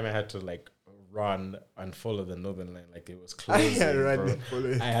there's a time I had to like run and follow the Northern Line like it was closing, bro.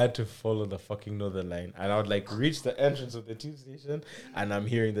 I had to follow the fucking Northern Line, and I would like reach the entrance of the tube station, and I'm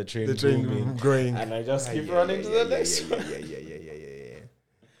hearing the train booming, going, and I just keep running to the next one.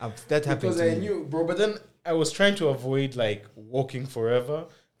 Yeah. That happened Because to I me. knew, bro. But then I was trying to avoid like walking forever.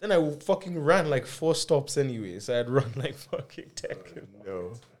 Then I fucking ran like 4 stops anyway, so I'd run like fucking 10.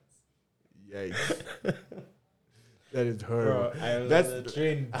 No. Yikes. That is horrible. Bro, I was That's on the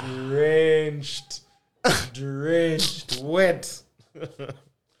train drenched, wet.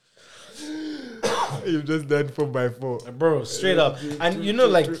 You've just done 4x4. Bro, straight up. And you know,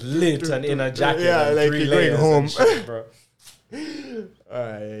 like lit and in a jacket. Yeah, and like 3 you're going layers home. and shit, bro.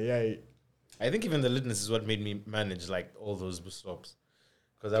 Yeah. I think even the litness is what made me manage like all those bus stops.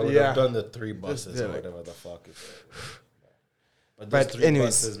 Because I would Yeah. have done the 3 buses yeah, or like- whatever the fuck it is. But But those 3 anyways.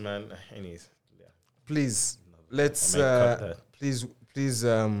 buses, man. Anyways. Yeah. Please, let's I might cut that. please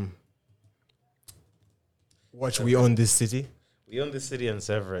watch We Own This City. We own the city and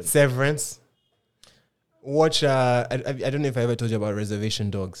Severance. Watch I don't know if I ever told you about Reservation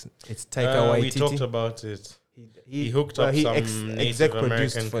Dogs. It's Taika Waititi. We talked about it. He hooked up he some Native exec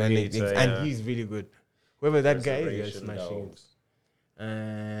produced American for Netflix, creator, and yeah. he's really good. Whoever that guy is, you're Reservation smashing Dogs.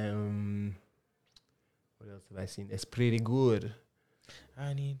 it. What else have I seen? It's pretty good.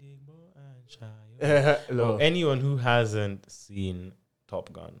 I need Igbo and Shayo. Hello. Anyone who hasn't seen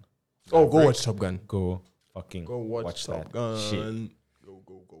Top Gun, Go Maverick, watch Top Gun. Go fucking Go watch Top that Gun. shit.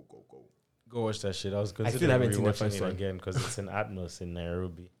 Go watch that shit. I was still considering haven't seen the rewatching first it one. again because it's in Atmos in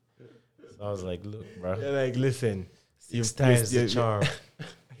Nairobi. So I was like, look, bro, You're like, listen, 6 you've times missed the your- charm.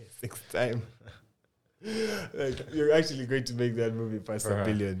 6 time. Like you're actually going to make that movie past Bruh. $1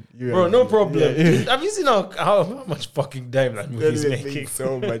 billion. Bro, no problem. Yeah. Dude, have you seen how much fucking time that movie's They're making making?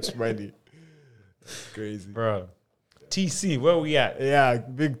 so much money. Crazy. Bro, TC, where we at? Yeah,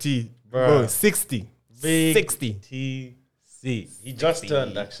 big T. Bruh. Bro, 60. Big 60. TC. He just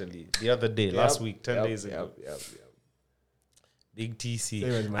turned actually the other day, last week, 10 days ago. Yep. Big Same TC.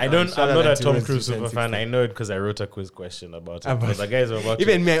 as my I'm aunt. Shout not out a to Tom Roomies Cruise super 2016. fan. I know it because I wrote a quiz question about it. About- But the guys are about to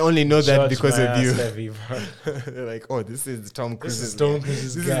Even me, I only know that judge because my of you. ass heavy, bro. They're like, oh, this is Tom Cruise. This is Tom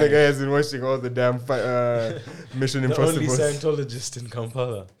Cruise's This guy. is the guy who's been watching all the damn Mission The only Impossible. Scientologist in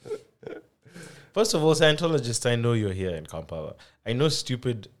Kampala. First of all, Scientologist, I know you're here in Kampala. I know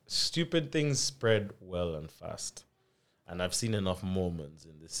stupid things spread well and fast. And I've seen enough Mormons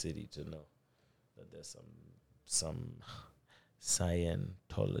in this city to know that there's some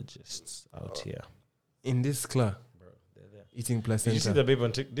Scientologists out here. In this club, Bro, they're there. eating Did you see placenta. the babe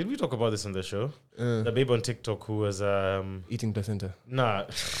on TikTok? Did we talk about this on the show? The babe on TikTok who was Eating placenta. nah.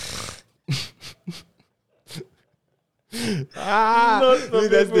 That's the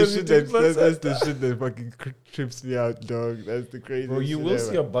the people shit eating that's the shit that fucking trips me out, dog. That's the crazy. Bro, you shit will ever.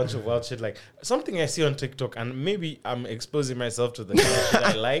 see a bunch of wild shit. Like something I see on TikTok, and maybe I'm exposing myself to the kind of shit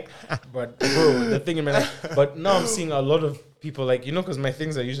I like. But bro, the thing in my life. But now I'm seeing a lot of people like because my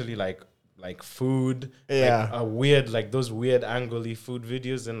things are usually like food, Yeah. like, weird, like those weird angly food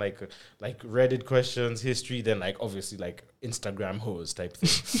videos, and like Reddit questions, history, then like obviously like Instagram hoes type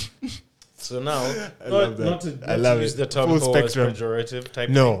thing. So now, I love that. not to I love use it. the term Full hoe as spectrum. pejorative type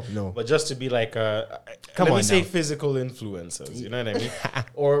No, thing. no. But just to be like, Come let me on say now. physical influencers, you know what I mean?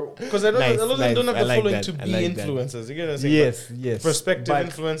 Or, because I don't Nice, a lot of them don't have nice. the I like following that. to I be like that. influencers, you get what I'm saying? Yes. Prospective But-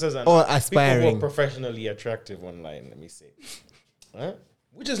 influencers and or people aspiring. who are professionally attractive online, let me say. Huh?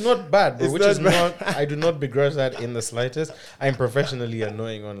 Which is not bad, bro. It's Which not is bad. not, I do not begrudge that in the slightest. I'm professionally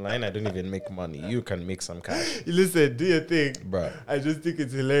annoying online. I don't even make money. You can make some cash. Listen, do your thing. Bro. I just think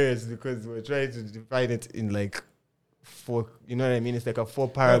it's hilarious because we're trying to define it in like 4, you know what I mean? It's like a 4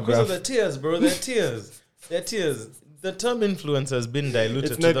 Because paragraph. of the tears, bro. They're tears. They're tears. the term influencer has been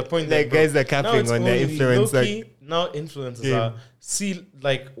diluted It's to not the point like that guys are now capping it's on their only influencer. low-key, now influencers Yeah. are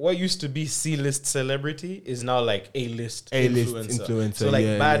like what used to be C-list celebrity is now like A-list influencer. So like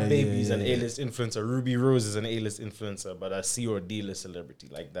Bad Baby's an A-list influencer, Ruby Rose is an A-list influencer, but a C or D-list celebrity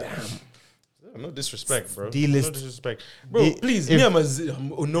like that. No disrespect, bro. D-list. No disrespect, bro. Please, me, I'm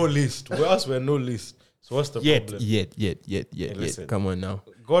no list. We're no list. So what's the problem? Yet. listen. Come on now.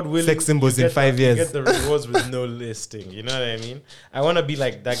 God willing, Sex symbols you in get 5 the- years. You get the rewards with no listing. You know what I mean? I want to be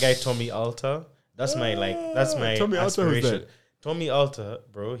like that guy Tommy Alter. That's my Tommy Alter, who's aspiration. that? Tommy Alter,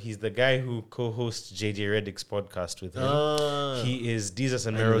 bro. He's the guy who co-hosts JJ Reddick's podcast with him. He is Jesus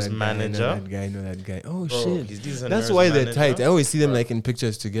and Mero's manager. I know that guy. Oh Bro, shit. he's Jesus and That's Mero's why they're manager. tight. I always see them Bro. like in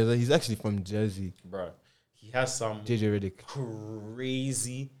pictures together. He's actually from Jersey. Bro, he has some JJ Reddick.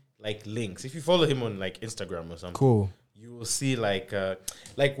 crazy like links. If you follow him on like Instagram or something, Cool. you will see like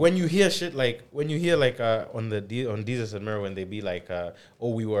when you hear shit like on on Jesus and Mero when they be like oh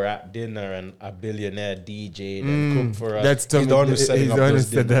we were at dinner and a billionaire DJ and cooked for us. That's Tommy. He's the one who's setting He's up the one who those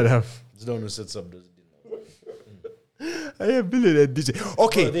set dinners. that up. He's the one who sets up those dinners. I am billionaire DJ.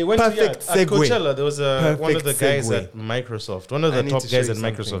 Okay, Bro, they went perfect to, at segue. Coachella. There was one of the Perfect guys segue. at Microsoft. One of I the need top to show guys you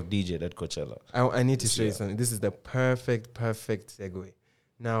at Microsoft something. DJ'd at Coachella. I need to show you year. something. This is the perfect segue.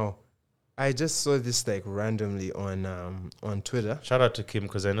 Now, I just saw this like randomly on Twitter. Shout out to Kim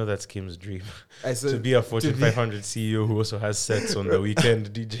because I know that's Kim's dream I saw to be a Fortune to be- 500 CEO who also has sets on the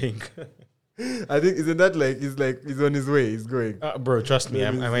weekend DJing. I think isn't that like he's on his way. He's going. Bro, trust me,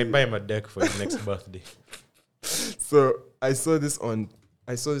 I Let me might see. buy him a deck for his next birthday. So I saw this on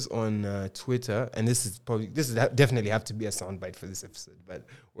Twitter, and this is definitely have to be a soundbite for this episode. But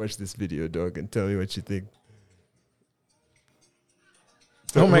watch this video, dog, and tell me what you think.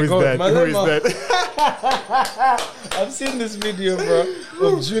 Oh my Who is God, that? Who is Malema. that? I've seen this video,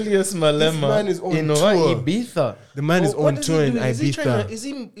 bro, of Julius Malema man is on in tour. Ibiza. The man is What on is he tour in doing? Is he trying Ibiza. to-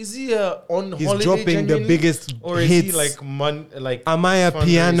 Is he on He's holiday dropping the genuinely? biggest or is hits. he like Am I a fundraising?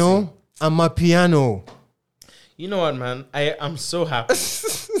 piano? I'm a piano. You know what, man? I'm so happy.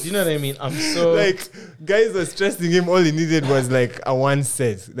 Do you know what I mean? I'm so Like guys were stressing him. All he needed was like a one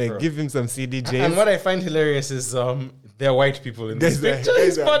set. Like Bro. give him some CDJs. And what I find hilarious is they're white people in this Guys are- picture. guys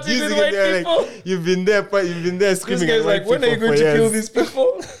He's are partying using with it, white they're people. like, you've been there This screaming guy's at white like, when are you people going for to kill years." these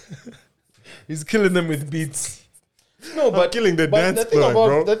people? He's killing them with beats. No, but killing the but dance the thing floor, about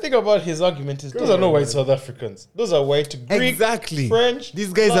bro. the thing about his argument is those are not white South Africans. Those are white Greek, Exactly. French.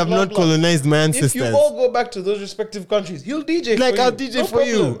 These guys blah, have blah, not blah. colonized my If ancestors. you all go back to those respective countries, he'll DJ Like for I'll you. DJ No for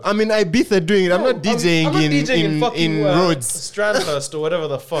you. problem. I mean, Ibiza doing it. I'm not DJing I'm not DJing in fucking, Rhodes. Strandhurst or whatever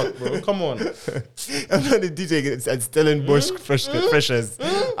the fuck, bro. Come on. I'm not a DJ at Stellenbosch freshers.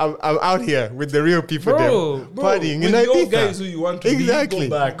 I'm out here with the real people Bro, there partying with in your Ibiza. guys who you want to Exactly. be,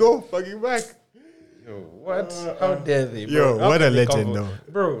 go back. Go fucking back. Yo, what? How dare they, bro? Yo, How what can a they legend, cover-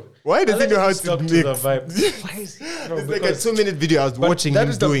 though. Bro, Why does he know how to stuck mix? to the vibe? Why is he, bro, It's like a because- 2-minute video. I was but watching that him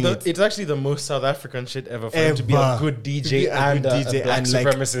is doing it. It's actually the most South African shit ever for him to be a Ever. good To DJ be a and good a DJ black and, like-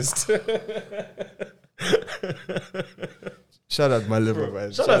 supremacist. Shout out my liver,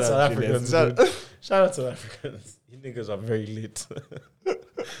 man. Shout out South Julius. Africans. Dude. Shout out South Africans. You niggas are very lit.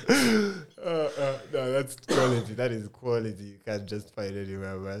 No, that's quality. That is quality. You can't just find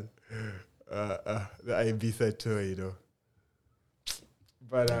anywhere, man. The Ibiza tour, you know.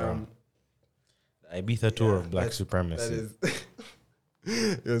 But The Ibiza tour of black that supremacy. is.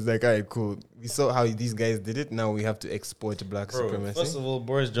 It was like, all right, cool. We saw how these guys did it. Now we have to export black Bro, supremacy. first of all,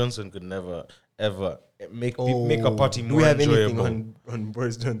 Boris Johnson could never, ever make a party Do more we have enjoyable. anything on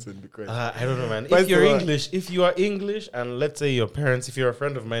Boris Johnson? Because I don't know, man. First If you're of all- English, if you are English, and let's say your parents, if you're a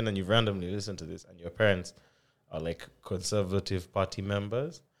friend of mine and you've randomly listened to this, and your parents are like conservative party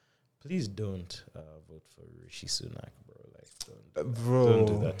members, please don't vote for Rishi Sunak, bro. Like, don't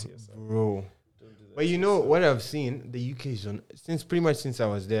do that to yourself. bro. But you know what I've seen? The UK is on since I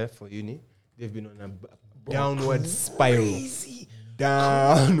was there for uni. They've been on a downward spiral. Crazy,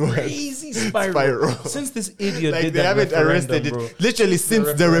 Downward crazy spiral. Since this idiot Like did they that haven't referendum, arrested bro. it. Literally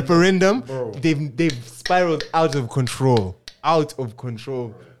since the referendum, Bro. they've spiraled out of control. Out of control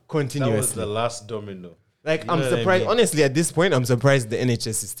That was continuously. the last domino. Like You I'm know what I surprised. mean? Honestly, at this point, I'm surprised the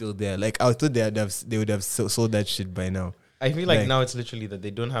NHS is still there. Like I thought they would have sold that shit by now. I feel like Like- now it's literally that they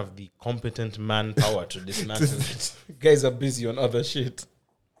don't have the competent manpower to dismantle it. Guys are busy on other shit.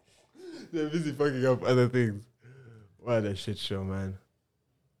 They're busy fucking up other things. What a shit show, man.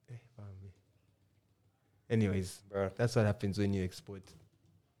 Anyways, Bro. that's what happens when you export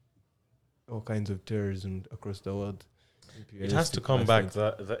all kinds of terrorism across the world. It has to come back.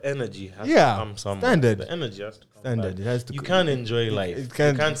 The energy has to Yeah, come somewhere. standard. The energy has to come Standard. back. It has to. You can't enjoy life. It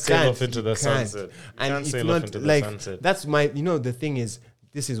You can't sail off into the sunset. You And can't it's sail off not into the like sunset. that's my. You know, the thing is,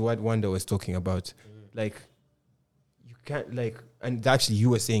 this is what Wanda was talking about. Like, you can't and actually you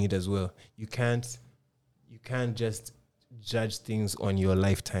were saying it as well. You can't just judge things on your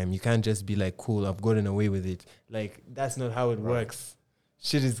lifetime. You can't just be like, cool, I've gotten away with it. Like, that's not how it works.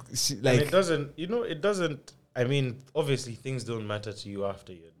 Shit is like, and it doesn't. You know, it doesn't. I mean, obviously, things don't matter to you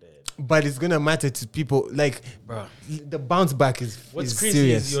after you're dead. but it's gonna matter to people. Like, Bro, the bounce back is what's is crazy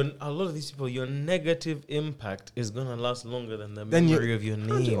serious. is a lot of these people, your negative impact is gonna last longer than the Then memory of your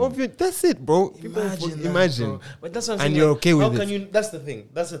name. That's it, bro. Imagine. But that's what I'm saying. And you're okay with how it. can you? That's the thing.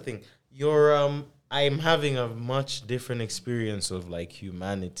 That's the thing. You're I'm having a much different experience of like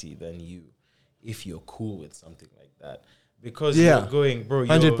humanity than you, if you're cool with something like that. Because you're going, bro.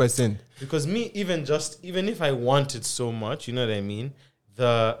 100%. Because me, even if I want it so much, you know what I mean.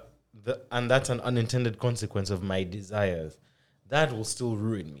 And that's an unintended consequence of my desires. That will still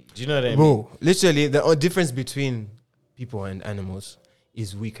ruin me. Do you know what I mean? Bro, literally, the difference between people and animals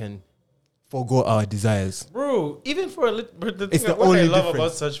is we can forgo our desires. Bro, even for a little, but the It's thing the what I only love difference.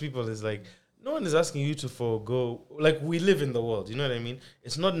 about such people is like, no one is asking you to forego. Like, we live in the world, you know what I mean?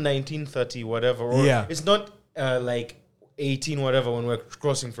 It's not 1930 whatever, or it's not like 18 whatever when we're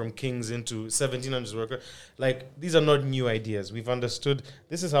crossing from kings into 1700s worker. Like, these are not new ideas. We've understood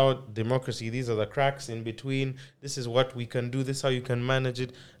this is how democracy, these are the cracks in between, this is what we can do, this is how you can manage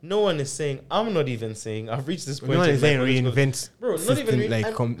it. No one is saying, I'm not even saying, I've reached this point. No one in is my saying political- reinvent Bro, not system, even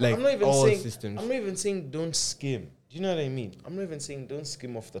I'm not even all saying systems. I'm not even saying don't skim. Do you know what I mean? I'm not even saying don't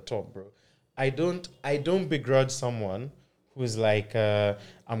skim off the top, bro. I don't begrudge someone who's like,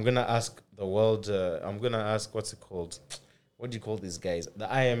 I'm gonna ask the world. I'm gonna ask what's it called? What do you call these guys? The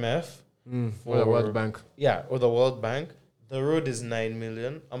IMF or the World Bank. Yeah, or the World Bank. The road is 9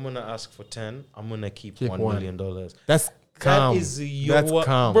 million. I'm gonna ask for 10. I'm gonna keep $1 million. That's calm. That is your That's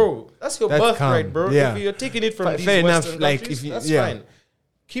calm. bro. That's your birthright, calm. bro. Yeah. If you're taking it from these fair enough. Western Like, countries, if you, that's yeah. fine.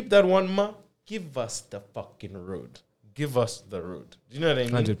 Keep that one, ma. Give us the fucking road. Give us the road. Do you know what I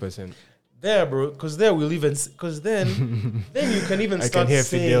mean? 100%. There, bro, because there we'll even, because then you can even I start can hear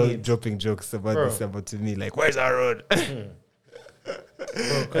saying Fidel it, dropping jokes about Bro. this about to me, like, where's our road?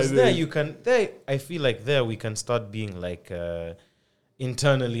 because there you can, there I feel like there we can start being like,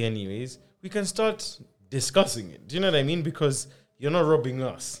 internally anyways, we can start discussing it. Do you know what I mean? Because you're not robbing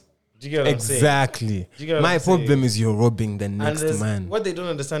us. Do you get what I'm saying? Exactly. Do you get what My I'm saying? problem is you're robbing the And next there's- man. what they don't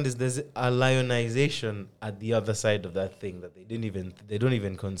understand is there's a lionization at the other side of that thing that they don't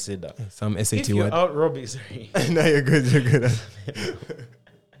even consider. Some If SAT you're word. out robbing, sorry. No, you're good. You're good.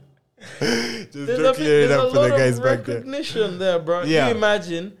 Just don't clear it up for the guys back there. Recognition there, bro. Yeah. You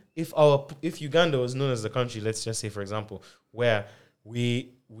imagine if Uganda was known as a country, let's just say, for example, where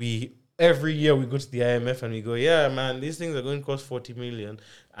we every year we go to the IMF and we go, yeah, man, these things are going to cost 40 million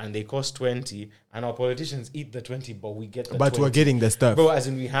and they cost 20, and our politicians eat the 20, but we get the But 20. we're getting the stuff. Bro, as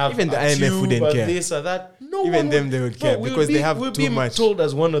in we have Even the a IMF tube wouldn't and care. this or that. No Even one them, they would care we because they have we'd too be much. told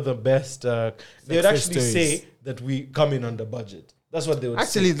as one of the best. They would Success actually stories. say that we come in under budget. That's what they would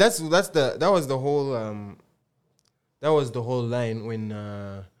Actually, say. that was the whole line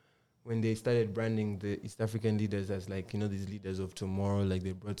when they started branding the East African leaders as, like, you know, these leaders of tomorrow, like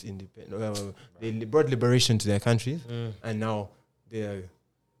they brought they brought liberation to their countries, and now they're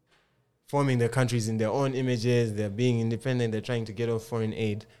forming their countries in their own images. They're being independent. They're trying to get off foreign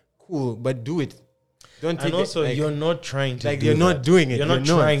aid. Cool, but do it. Don't take And also, it, like, you're not trying to. like do you're not that. doing it. You're not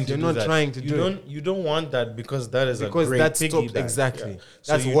trying to. You're do not that. trying to You do don't. it. You don't want that because that is Because a great that stops piggyback. exactly. Yeah.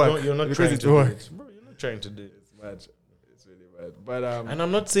 So That's you work. don't- You're not Because trying it's to work. do it, bro. You're not trying to do it. It's bad. It's really bad. But And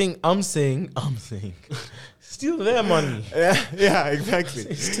I'm not saying. I'm saying. Steal their money. yeah,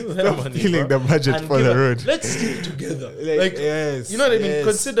 exactly. Steal their money. Stealing bro. the budget And for give the us- road. Let's steal together. Like, yes, You know what I mean? yes.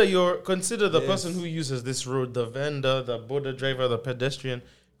 Consider the Yes. person who uses this road, the vendor, the border driver, the pedestrian.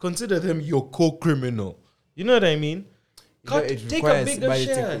 Consider them your co-criminal. You know what I mean? You know, it Take requires- a bigger but it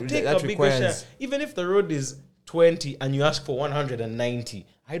share. requ- Take that a bigger share. requires- Even if the road is 20 and you ask for 190,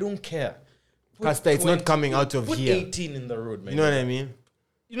 I don't care. Put Pastor, it's not 20 coming out of put here. 18 in the road, man. You know what I mean?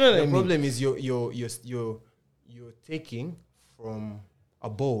 You know what I The mean? problem is you're taking from a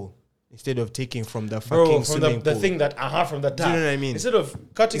bowl instead of taking from the fucking Bro, from swimming the pool. thing that from the tap. Do you know what I mean? Instead of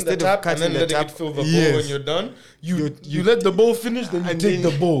cutting Instead the of tap cutting and the then letting tap, it fill the yes. bowl when you're done, you You- let the bowl finish, then you and take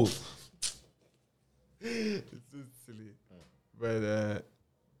then- the bowl. It's so silly, but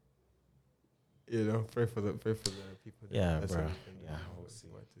you know, pray for the people. Yeah, That's bro. what we can do. Yeah, That's we'll what see.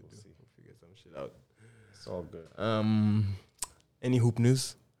 we want to We'll do. see. We'll figure some shit out. It's all good. Any hoop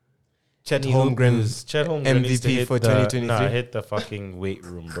news? Chet Any Holmgren hoopers. Chet Holmgren needs to MVP hit for the- 2023. Nah, hit the fucking weight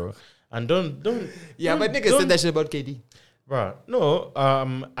room, bro. And don't. Yeah, but niggas don't- said that shit about KD. Bruh, no,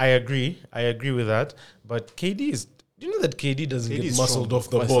 I agree with that. But KD is. Do you know that KD doesn't KD get is muscled strong, off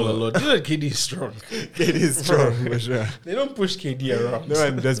the first ball of a all. lot? Do you know that KD is strong? KD is strong for sure. They don't push KD around. No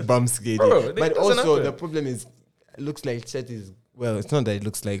one just bumps KD. Bro, it but doesn't also happen. the problem is, it looks like Chet is. Well, it's not that it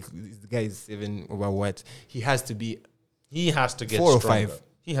looks like the guy is 7 over what. He has to be. He has to get 4 or stronger. 5.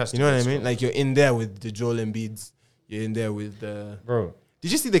 He has to. You know get what I mean? stronger. Like you're in there with the Joel Embiids. You're in there with the. Bro.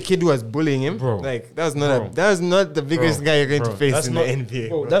 Did you see the kid who was bullying him? Bro. Like that was not the Bro. biggest guy you're going Bro. to face That's in not, the NBA.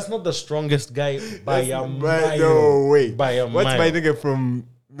 Bro, that's not the strongest guy by a mile. No way. By a What's mile. my nigga from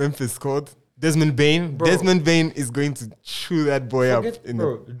Memphis called? Desmond Bain. Bro. Desmond Bain is going to chew that boy Forget, up.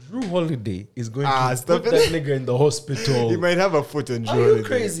 bro, Drew Holiday is going to stop put it. that nigga in the hospital. He might have a foot on Are Joe you Holiday.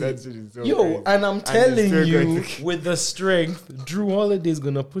 crazy? That shit is so Yo, crazy. and I'm he's telling still going you, to- with the strength, Drew Holiday is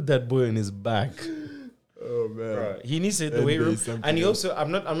gonna put that boy on his back. Oh man. Bruh, he needs to hit the That weight day room, is something and he else. also.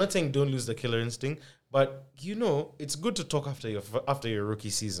 I'm not saying don't lose the killer instinct, but you know it's good to talk after your rookie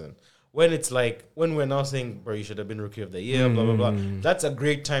season. When it's like when we're now saying, bro, you should have been rookie of the year, blah blah blah. That's a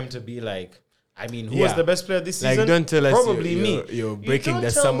great time to be like. I mean, who was Yeah. the best player this Like, season? don't tell us Probably you're- me. you're You breaking don't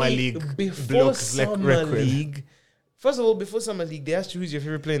the tell summer me league before blocks like summer record. league. First of all, before summer league, they asked you who's your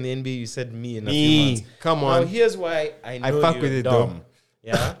favorite player in the NBA. You said me in a few Me. months. Come Now on. here's why I know fuck you're with it, dumb.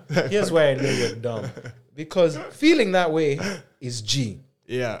 Yeah. Here's why I know you're dumb. Because feeling that way is G.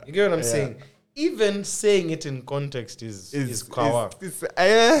 Yeah. You get what I'm Yeah. saying? Even saying it in context is kawa.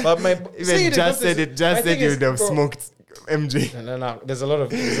 But my saying even it in just said context- it. Just my said thing you is, would have bro, smoked MJ. No. There's a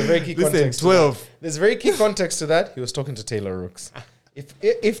very key Listen, context. to 12. that. There's very key context to that. He was talking to Taylor Rooks.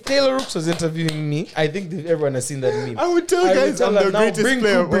 If Taylor Rooks was interviewing me, I think everyone has seen that meme. I would tell guys I'm her, the now greatest bring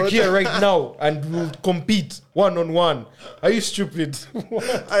player. Kubrick bro. here right now and we'll compete 1-on-1. Are you stupid?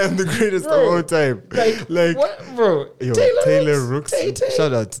 I am the greatest Bro, of all time. like what, bro? Yo, Taylor, Taylor Rooks. Rooks. Tay.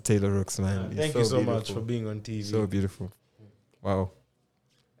 Shout out to Taylor Rooks, man. He's Thank you so much beautiful. for being on TV. So beautiful. Wow.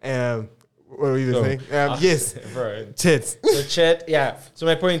 What were you So, saying? Yes. bro. Chet. So Chet, yeah. So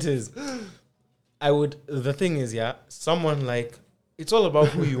my point is, the thing is, yeah, someone like, it's all about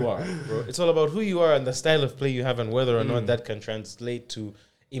who you are, bro. It's all about who you are and the style of play you have and whether or not that can translate to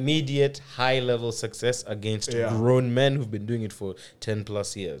immediate high-level success against Yeah. grown men who've been doing it for 10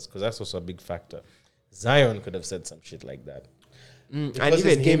 plus years, because that's also a big factor. Zion could have said some shit like that. And Because his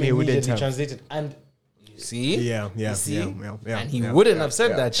even game him, he wouldn't immediately have. translated. And you see? Yeah. You see? Yeah. And he yeah, wouldn't yeah, have said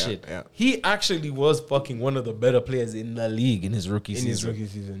yeah, that yeah, shit. Yeah. He actually was fucking one of the better players in the league in his rookie In season. his rookie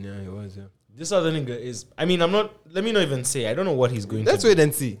season, yeah, he was. Yeah. This other nigga is. I mean, let me not even say. I don't know what he's going Let's to wait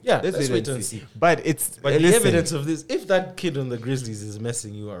and see. Yeah, let's wait and see. But it's But the listen, evidence of this, if that kid on the Grizzlies is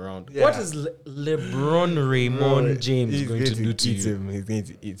messing you around, Yeah. what is LeBron Raymond James he's going to do to eat you? him. He's going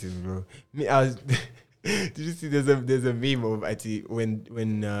to eat him, bro. Me, I was. Did you see? There's a meme of actually when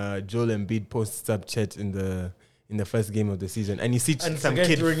Joel Embiid posts up Chet in the first game of the season, and you see And some forget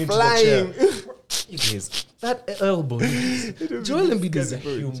kid throwing into flying. the chair. It is. That elbow. Joel Embiid is a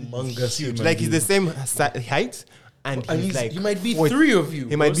humongous human Like he's the being. same height, and And he's like he might be 40. three of you.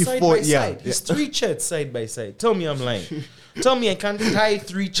 He might bro, be side four. by Yeah, side. He's three Chets side by side. Tell me I'm lying. Tell me I can't tie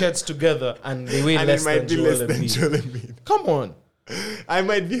three Chets together and they weigh and less it might than be Joel less than Embiid. Joel Embiid. Come on, I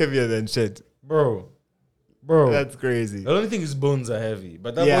might be heavier than Chet. bro. That's crazy. The only thing is bones are heavy,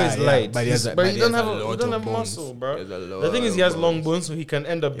 but that Yeah, boy is yeah, light. but he has a- but but he he don't has have a he lot don't of have bones. muscle, bro. He has a The thing is, lot he has of long bones. bones, so he can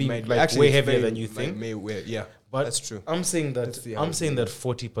end up being Might- like actually, way it's heavier very- than you think. Yeah, But that's true. I'm saying that Let's see how I'm it saying goes. that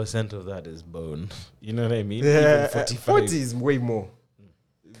 40% of that is bone. You know what I mean? Yeah, Even 45. 40 is way more.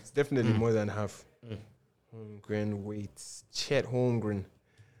 It's definitely more than half. Holmgren weights. Chet Holmgren.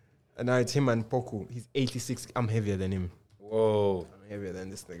 And now it's him and Poku. He's 86. I'm heavier than him. Whoa. I'm heavier than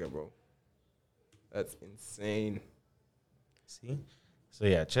this nigga, bro. That's insane. See? So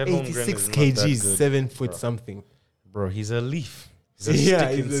yeah, Chet Holmgren 86 is not that kgs, good. 7 foot Bro. something. Bro, he's a leaf. He's a Yeah,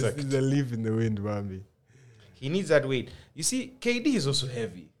 stick he's insect. a leaf in the wind, Bambi. He needs that weight. You see, KD is also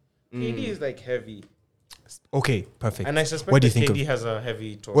heavy. KD is like heavy. Okay, perfect. And I suspect What do that you think KD of- has a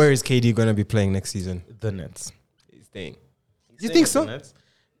heavy torso. Where is KD going to be playing next season? the Nets? He's staying. He's You staying think at so? the Nets.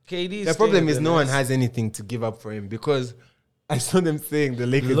 KD is The problem staying at is the no one Nets. has anything to give up for him because I saw them saying the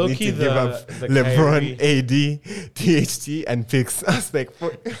Lakers Low-key need to give up the LeBron, Kyrie- AD, THT, and picks. I was like,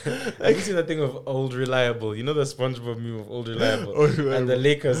 Have you seen that thing of old reliable? You know the SpongeBob meme of old reliable. Old And Reliable. the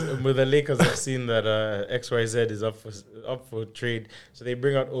Lakers, with the Lakers, have seen that XYZ is up for trade, so they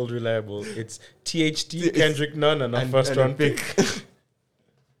bring out old reliable. It's THT, Kendrick Nunn, and a first round pick.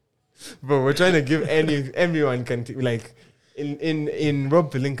 But we're trying to give everyone can like in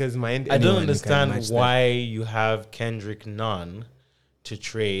Rob Pelinka's mind. I don't anyone can understand match that. why you have Kendrick Nunn to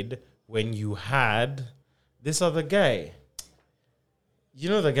trade when you had this other guy. You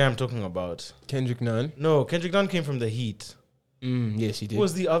know the guy I'm talking about? Kendrick Nunn. No, Kendrick Nunn came from the Heat. Yes, he did. Who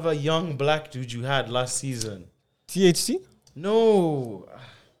was the other young black dude you had last season? THT? No.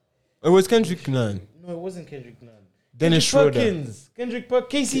 It was Kendrick Nunn. No, it wasn't Kendrick Nunn. Dennis Schroeder.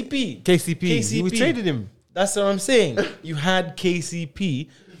 KCP. KCP. We traded him. That's what I'm saying. You had KCP.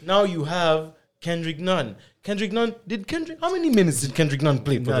 Now you have Kendrick Nunn. Kendrick Nunn, how many minutes did Kendrick Nunn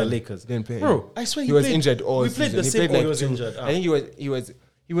play for the Lakers? Didn't play. Bro, I swear he was played, injured all we season. played the He same played he was 2. injured. I think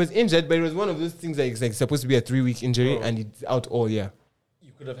he was injured, but it was one of those things like it's like supposed to be a 3-week injury, and he's out all year.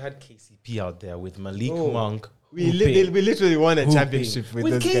 You could have had KCP out there with Malik Monk. We literally won a championship with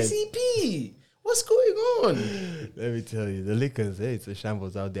those KCP. Guys. What's going on? Let me tell you, the Lakers, it's a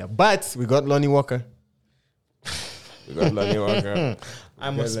shambles out there. But we got Lonnie Walker.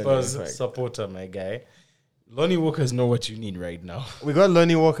 I'm a Spurs supporter, my guy. Lonnie Walker is not what you need right now. We got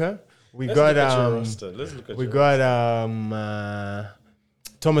Lonnie Walker. Let's look at we got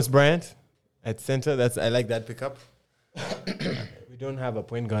Thomas Bryant at center. I like that pickup. We don't have a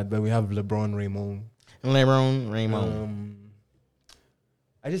point guard, but we have LeBron Raymond.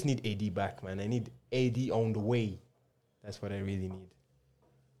 I just need AD back, man. I need AD on the way. That's what I really need.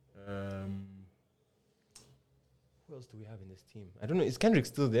 Who else do we have in this team? I don't know. Is Kendrick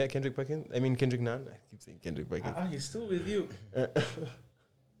still there? Kendrick Nunn? I keep saying Kendrick Perkins. He's still with you.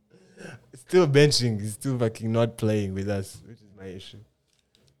 Still benching. He's still fucking not playing with us, which is my issue.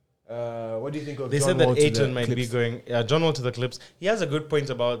 What do you think of They John said that Wall to Ayton the might be Clips? going... John Wall to the Clips. He has a good point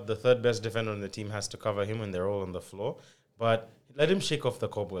about the third best defender on the team has to cover him when they're all on the floor. But let him shake off the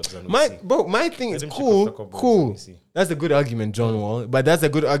cobwebs and we'll see. My thing is Let him shake off the cobwebs and cool. we'll see. That's a good argument, John Wall. But that's a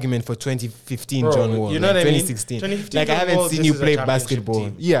good argument for 2015 Bro, John Wall. you know what I mean? 2016. 2015 Like, I John haven't Wall, seen this you is a play championship basketball.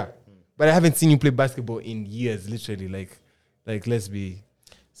 team. Yeah. But I haven't seen you play basketball in years, literally. Like let's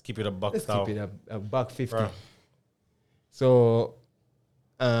Keep it a buck keep thou. it a buck 50. Bro. So,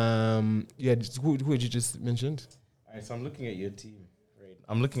 who had you just mentioned? All right, so I'm looking at your team.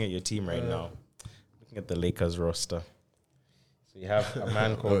 I'm looking at your team right now. Looking at the Lakers roster. So you have a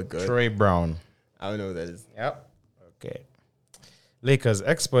man called Troy Brown. I don't know who that is. Yep. Okay. Lakers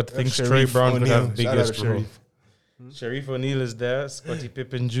expert thinks Sharif Troy Brown could O'Neal. have Shout out biggest to role. Sharif. Sharif O'Neal is there. Scottie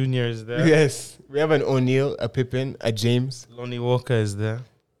Pippen Jr. is there. Yes. We have an O'Neal, a Pippen, a James. Lonnie Walker is there.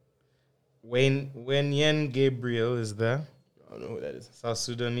 Yen Gabriel is there. I don't know who that is. South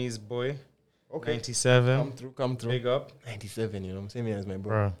Sudanese boy. Okay. 97. Come through. Big up. 97, you know. Same as my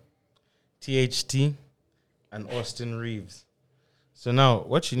bro. Bro. THT and Austin Reeves. So now,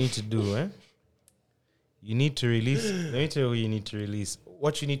 what you need to do, you need to release. Let me tell you who you need to release.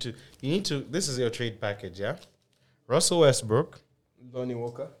 What you need to. This is your trade package, yeah? Russell Westbrook. Lonnie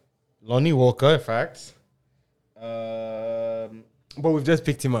Walker. Lonnie Walker, in fact. But we've just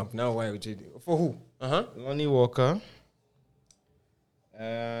picked him up. Now why would you do? For who? Lonnie Walker.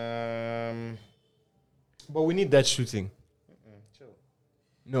 But we need that shooting. Chill.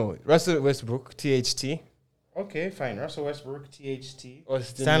 No. Russell Westbrook, THT. Okay, fine. Russell Westbrook, THT.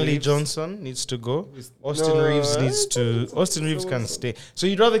 Austin Stanley Reeves. Johnson needs to go. Austin No, Reeves needs to. Austin Reeves can stay. So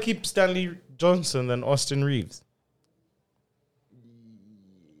you'd rather keep Stanley Johnson than Austin Reeves?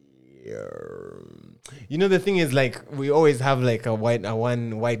 You know, the thing is, like, we always have like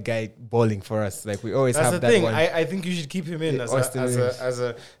one white guy balling for us. Like, we always That's have the that thing. one. I think you should keep him in Yeah, as Austin Reeves.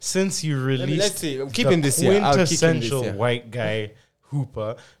 a since you released. Let's see. Keep the him this year. I'll keep him this quintessential year. white guy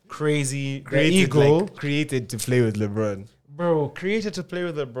hooper, crazy created to play with LeBron bro, created to play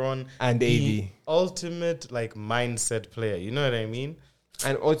with LeBron and the AD, ultimate like mindset player. You know what I mean?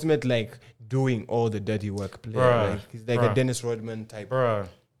 and ultimate like doing all the dirty work player. Bruh. Like, he's like Bruh. a Dennis Rodman type. Bro,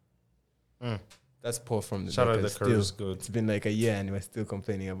 That's Paul from the shout out the Lakers. Curry's Still, good. it's been like a year and we're still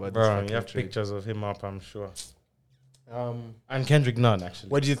complaining about this. Bro, fucking you have trade. pictures of him up, I'm sure. And Kendrick Nunn, actually.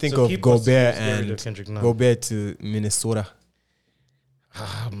 What do you think So of keep Austin Gobert Reeves, get rid of and Kendrick Nunn. Gobert to Minnesota?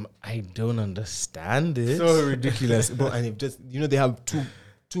 I don't understand it. So ridiculous. Bro, and if just they have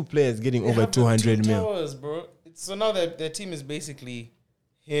two players getting over 200 mil. Towers, bro. So now their team is basically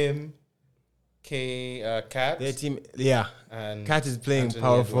him, Cat, Their team, yeah. and Cat is playing Anthony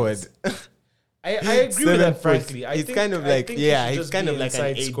power Edwards. forward. I agree with 7 that, foot. frankly. I It's think, kind of I like- think he yeah, should it's just kind be of like an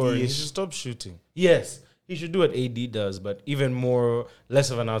inside scoring. He AD-ish. should stop shooting. Yes, he should do what AD does, but less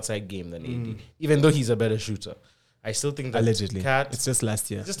of an outside game than AD. Even though he's a better shooter, I still think that Allegedly. Cat It's just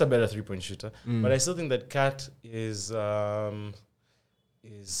last year. just a better 3-point shooter. But I still think that Cat is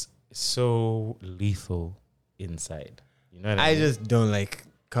so lethal inside. You know what I I mean? just don't like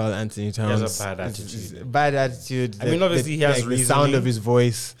Carl Anthony Towns. has a bad It's- attitude. it's bad attitude. I mean, obviously he has the sound reasoning. of his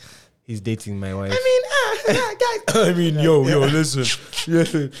voice. He's dating my wife. guys. I mean, yo,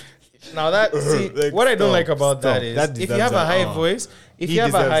 listen. Now that see Like, what I don't stop, like about stop. that is That if you deserves have a an high R. voice, if He you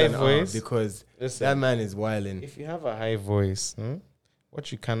have a deserves high an R voice, because listen, that man is wilding. if you have a high voice,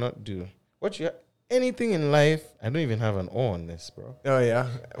 what you cannot do, anything in life. I don't even have an O on this, bro. Oh yeah,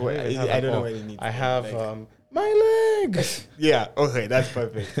 don't even have I an don't know O. where you need. I to, have like- my leg. yeah. Okay, that's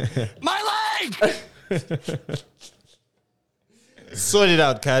perfect. My leg! Sort it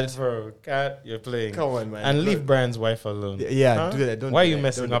out, Cat. Bro, cat, you're playing. Come on, man. And leave Brian's wife alone. Yeah, Huh? do that. Don't. Why are do you that.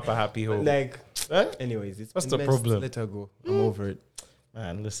 messing Don't up do a happy home? Like, Huh? anyways, it's What's been the messed. problem? Let her go. I'm over it.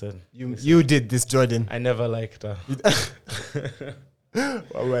 Man, listen. You did this, Jordan. I never liked her.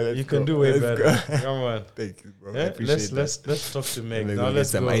 Well, let's You can go. do way Let's better. go. Come on. Thank you, bro. I Yeah? appreciate Let's that. let's talk to Meg. Let me Now go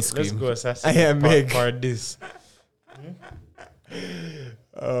let's get some go. ice Let's cream. go assassinate I am Meg. Pardis.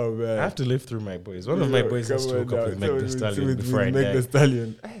 Oh man, I have to live through my boys. One of my boys has to hook up with Meg the Stallion before I Meg die. the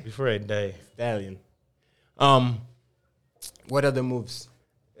Stallion. Before I die. Stallion. What are the moves?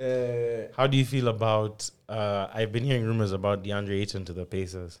 How do you feel about? I've been hearing rumors about DeAndre Ayton to the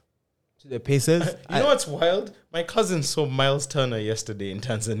Pacers. To the Pacers. You know what's wild? My cousin saw Miles Turner yesterday in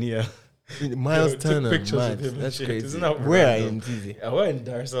Tanzania. Miles Took Turner. pictures Mad. with him and That's shit. crazy. Isn't that Where random? in TZ? Yeah, we're in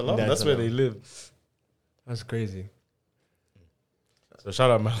Dar es Salaam. Dar es That's where Salaam. they live. That's crazy. So shout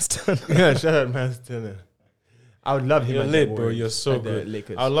out Miles Turner. Yeah, shout out Miles Turner. I would love him. You're at lit, the bro. Warriors, You're so at the good.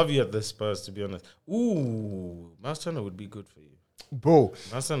 Lakers. I love you at the Spurs, to be honest. Ooh, Miles Turner would be good for you. Bro,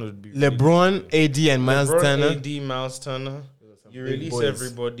 Miles Turner would be really LeBron, AD, and Miles LeBron, Turner. AD, Miles Turner. You big release boys.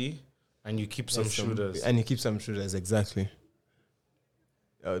 everybody, and you keep some shooters. And you keep some shooters, exactly.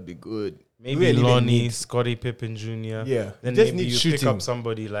 That would be good. Maybe We really Lonnie, need- Scottie Pippen Jr. Yeah. Then Just maybe need you shooting. pick up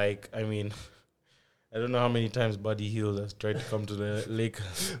somebody like, I mean, I don't know how many times Buddy Hield has tried to come to the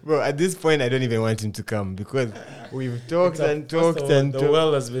Lakers. Bro, at this point, I don't even want him to come because we've talked and talked First of all, and the talked.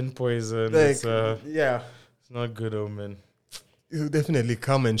 well has been poisoned. Like, It's yeah. not good, omen. He'll definitely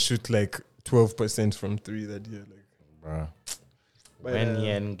come and shoot like 12% from three that year. Like, Bruh. but,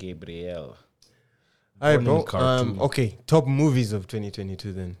 Wenyen Gabriel. all right, Born bro. in Khartoum. Okay, top movies of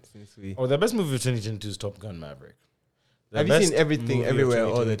 2022 then. Since we Oh, the best movie of 2022 is Top Gun Maverick. The Have you seen best Everything movie of Everywhere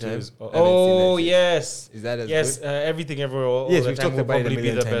All the 2022 Time? is- I haven't seen Oh, that yet. yes. Is that as Yes, good? Everything Everywhere All Yes, the we've Time talked will about it a probably be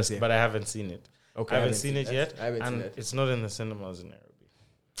million the times, best, yeah. but I haven't seen it. Okay, I haven't seen it yet, I haven't seen and that. it's not in the cinemas in Nairobi.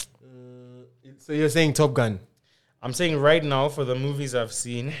 So you're saying Top Gun? I'm saying right now, for the movies I've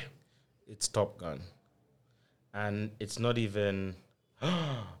seen, it's Top Gun. And it's not even...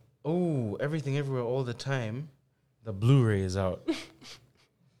 Oh, Everything Everywhere All the Time. The Blu-ray is out.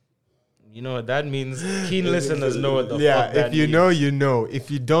 You know what that means? Keen listeners know what the fuck that if you means. know, you know.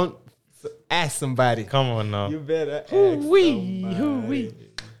 If you don't, ask somebody. Come on now. You better ask Hoo-wee, somebody. hoo-wee.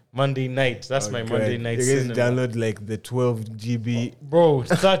 Monday night. That's my Okay. Monday night You guys cinema. download like the 12 GB. Bro,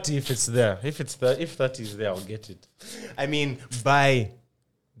 30 if it's there. If 30 is there, I'll get it. I mean, buy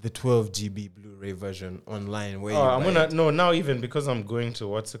the 12 GB Blu-ray version online. Where Oh, you I'm buy gonna it. no now even because I'm going to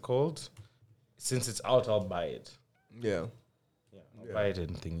what's it called? Since it's out, I'll buy it. Yeah, Yeah, I'll buy it in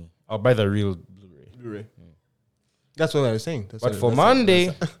thingy. I'll buy the real Blu-ray. Blu-ray. That's what I was saying. But for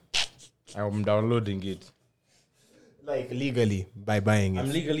Monday, I'm downloading it. like legally by buying it I'm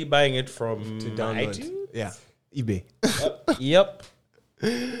legally buying it from to download. iTunes. Yeah, eBay. Yep.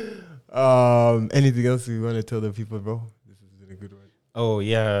 Anything else you want to tell the people, bro? This has been a good one. Oh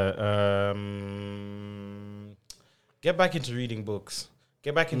yeah. Get back into reading books.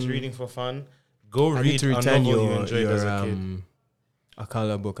 Get back into reading for fun. Go I need read to a return novel you your enjoyed as a kid.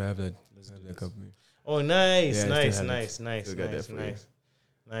 Akala book. I have that. Copy. Oh, nice, Yeah, I nice, still have nice, it. nice, Still got that nice, for you. nice,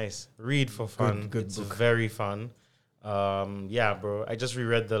 nice. Read for fun. good It's book. very fun. Yeah, bro. I just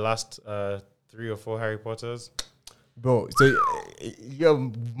reread the last 3 or 4 Harry Potters. Bro, so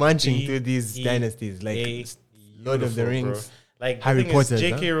you're munching B, through these E, dynasties like A, Lord of the beautiful, Rings. bro. Like Harry the thing is, Potter,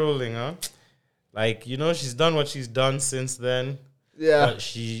 J.K. Rowling, huh? Like, you know, she's done what she's done since then. Yeah, But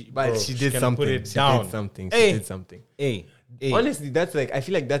she did can something. Put it She down. did something. Hey. She did something. Hey, Honestly, that's like I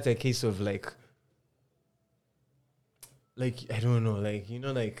feel like that's a case of like I don't know, like you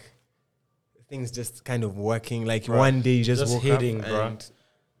know, like things just kind of working. Like Bruh, one day you just just woke hitting, up bruh.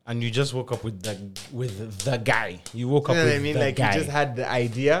 And you just woke up with the guy. You woke you up know with what I mean? the Like guy. you just had the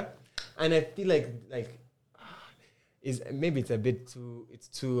idea, and I feel like is maybe it's a bit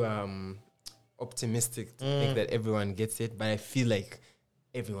too optimistic to think that everyone gets it, but I feel like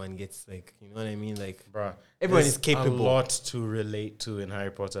everyone gets like you know what I mean, like Bruh, everyone there's is capable. A lot to relate to in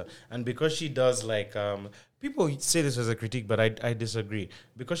Harry Potter, and because she does like people say this as a critique, but I disagree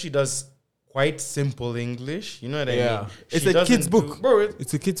because she does quite simple English. You know what I mean? It's She a kid's doesn't book, bro.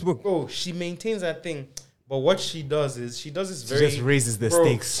 It's a kid's book. Bro, she maintains that thing, But what she does is she does this She very just raises the bro,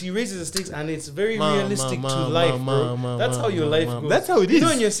 stakes. She raises the stakes, and it's very Ma, realistic ma, to ma, life, ma, bro. ma, That's ma, how your ma, life ma. goes. That's how it You know,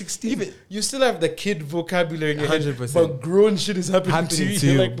 is. when you're 16, you still have the kid vocabulary in your head, 100%. but grown shit is happening to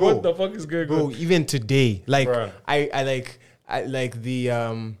you. You're like, bro. what the fuck is going Bro, on? even today, like Bruh. I like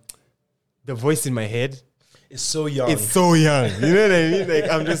the voice in my head. It's so young. It's so young. You know what I mean? Like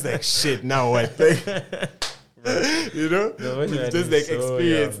I'm just like shit. Now what? Like, you know, it's just like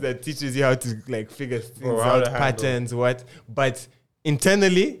experience that teaches you how to like figure things out, patterns, what. But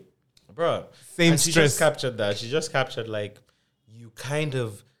internally, bro, same and she stress. just captured that. She just captured like you kind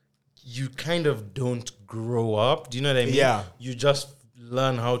of don't grow up. Do you know what I mean? Yeah. You just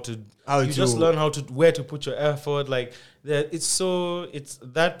learn how to. Where to put your effort. Like that. It's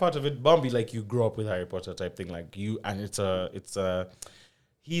that part of it. Bambi, like you grow up with Harry Potter type thing. Like you, and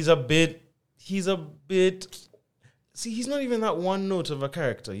he's a bit. See, he's not even that one note of a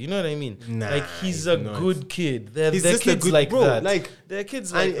character. You know what I mean? Nah, like he's a not. good kid. They're He's just a kids good like bro. that. Like they're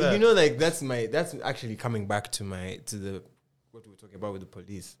kids like and that. you know, like that's actually coming back to the what we were talking about with the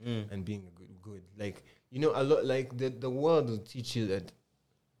police and being a good. Like you know, a lot like the world will teach you that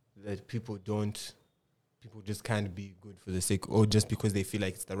people just can't be good for the sake or just because they feel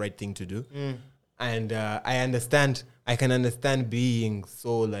like it's the right thing to do. And I can understand being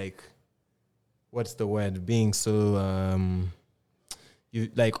so like. What's the word? Being so you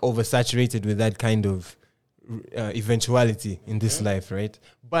like oversaturated with that kind of eventuality in this life, right?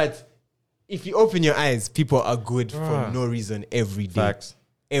 But if you open your eyes, people are good for no reason every day. Facts.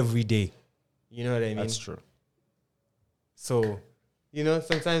 Every day. You know what I mean? That's true. So, you know,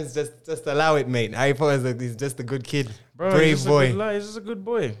 sometimes just allow it, mate. Harry Potter is just a good kid. Bro, brave boy. He's just a good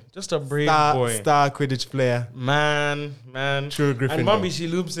boy. Just a brave boy. Star Quidditch player. Man. True Gryffindor. And Bambi, she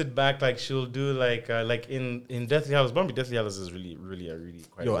loops it back like she'll do like in Deathly Hallows. Bambi Deathly Hallows is really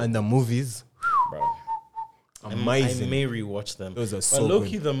quite Yo, good. and the movies. Bro. Amazing. I may rewatch them. Those are but so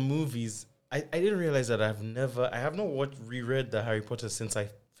low-key, good. the movies, I didn't realize that I have not reread the Harry Potter since I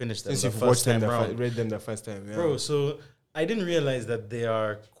finished them Since the you've first watched them, time round. read them the first time, yeah. Bro, so I didn't realize that they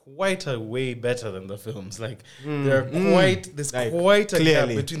are quite a way better than the films. Like there's Like, quite a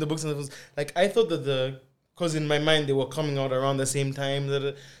clearly. gap between the books and the films. Like I thought that because in my mind they were coming out around the same time.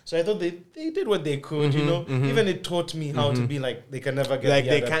 So I thought they did what they could, you know. Even it taught me how to be like they can never get Like the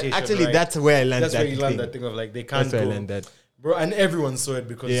they can't adaptation actually. right. That's where I learned That's that where you learn thing. that thing of like they can't That's where I go, learned that. bro. And everyone saw it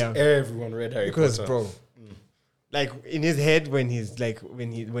because everyone read Harry Because, Potter. bro, like in his head when he's like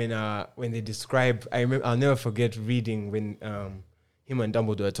when they describe, I remember I'll never forget reading when him and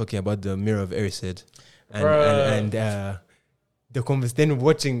Dumbledore are talking about the Mirror of Erised, and the conversation. Then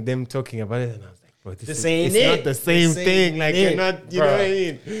watching them talking about it, and I was like, bro, This ain't it's it. not the same This ain't thing. Like it, you're not, you know bruh. what I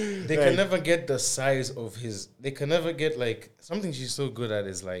mean? They Like, can never get the size of his. They can never get like something she's so good at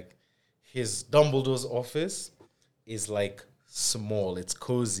is like his Dumbledore's office is like small. It's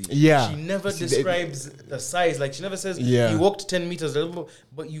cozy. Yeah. She never See, describes the size. Like she never says Yeah. he walked 10 meters,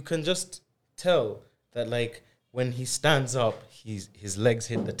 but you can just tell that like when he stands up, his legs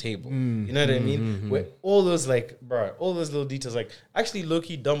hit the table. You know what I mean? Where all those like, bro, all those little details. Like actually,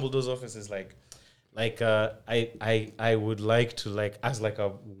 low-key, Dumbledore's office is like I would like to like as like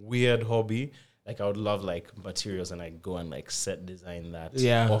a weird hobby. Like I would love like materials and I go and like set design that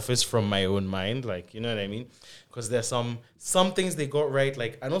office from my own mind. Like, you know what I mean? Because there's some things they got right.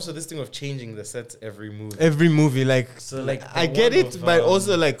 Like, and also this thing of changing the sets every movie. like So like I the get one it, of, but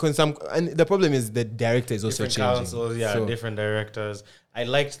also like and the problem is the director is also different changing. councils, So different directors. I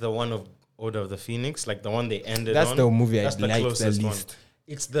liked the one of Order of the Phoenix, like the one they ended that's on. the movie I That's the liked the closest one. least.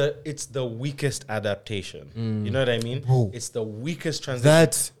 It's the weakest adaptation. You know what I mean? Bro. It's the weakest transition.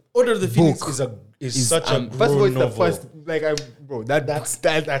 That Order of the Phoenix book is such a first of all, it's novel. the first like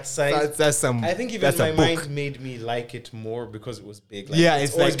That size. that's some. I think even that's a my book. mind made me like it more because it was big. Like, Yeah,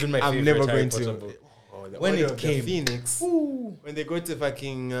 it's it's always like been my I'm favorite never Harry going Potter to. book. The When Order it of the came. Phoenix, when they go to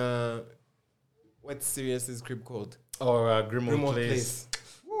fucking what's Sirius's crib called? Or Grimmauld Grimmauld Place.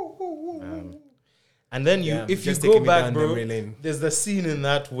 And then Yeah, if you just go taking me back, down bro, memory lane. there's the scene in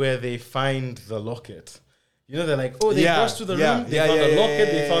that where they find the locket. You know, they're like, oh, they Yeah, rushed to the yeah, room, they yeah, found yeah, the yeah, locket, yeah,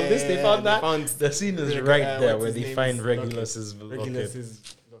 they found this, they yeah, found they that. found The scene is the- right there what's where his they name find is Regulus's locket.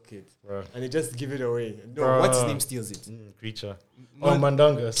 Regulus's locket, Bro. and they just give it away. No, Bruh. what's his name steals it? Creature. Man-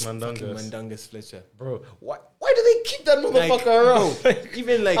 Mandungus. Fucking Mandungus Fletcher. Bro, why do they keep that motherfucker around? Bro,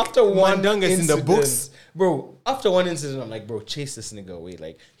 even like after one Mandungus in the incident, books. bro. After one incident, I'm like, bro, chase this nigga away.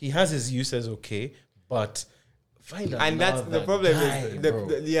 Like he has his uses, okay, but find And that's the another problem guy, is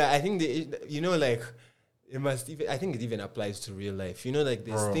bro. I think you know like it must even I think it even applies to real life. You know, like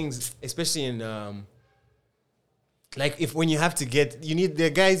there's Bro. things, especially in like when you have to get there are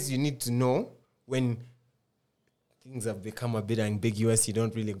guys you need to know when things have become a bit ambiguous. You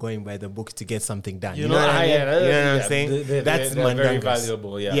don't really go in by the book to get something done. You know what I mean? You know what I'm Yeah, saying? That's they're very mandangas.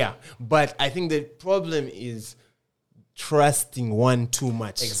 valuable. Yeah. Yeah, but I think the problem is trusting one too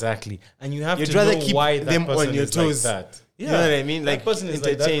much. Exactly. And you have You'd to rather know keep why that them person on your is toes. like that. You know what I mean? That Like, person is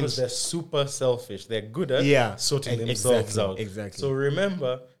like that interchange. because they're super selfish. They're good at sorting themselves exactly, out. exactly. So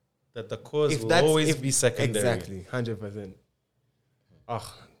remember that the cause will that's- always be secondary. Exactly, 100%.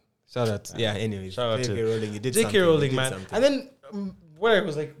 Oh, shout out. Yeah, anyways. Shout out J.K. to Rowling, you did J.K. something. You Rowling, did man. something. And then what I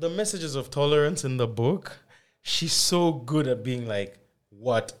was like, the messages of tolerance in the book, she's so good at being like,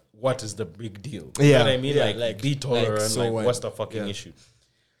 what is the big deal? You know what I mean? Yeah, like be tolerant, so like what? what's the fucking issue?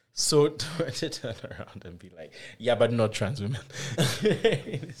 So to turn around and be like, yeah, but not trans women.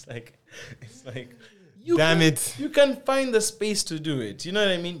 it's like you Damn can, it. you can find the space to do it. You know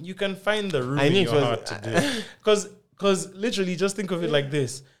what I mean? You can find the room in knew it your was- heart to do it. Because literally, just think of it like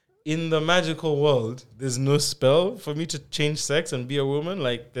this. In the magical world, there's no spell for me to change sex and be a woman.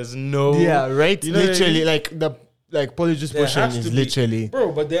 Like, there's no... Yeah, right? You know what I Literally, mean? like polyjuice There potion has is to be- literally...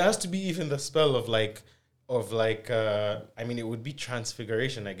 Bro, but there has to be even the spell of I mean, it would be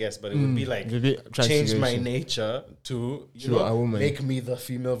transfiguration, I guess, but it would be like It would be change my transfiguration. nature to, To a woman. make me the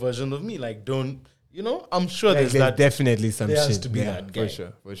female version of me. Like, don't, I'm sure Like, there's there's that. definitely some there shit. has to be yeah, that guy.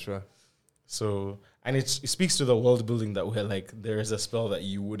 for sure. So, and it speaks to the world building that we're like, there is a spell that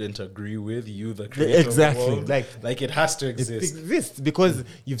you wouldn't agree with, you, the creator Exactly. of the world. Like it has to it exist. exists because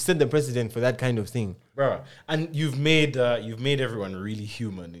you've set the precedent for that kind of thing. Bro, and you've made everyone really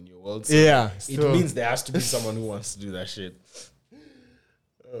human in your world. So Yeah, it so- means there has to be someone who wants to do that shit.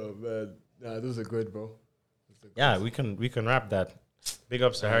 Oh man, nah, those are good, bro. Yeah, we can wrap that. Big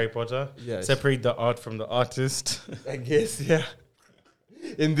ups to Harry Potter. Yes. Separate the art from the artist. I guess, yeah.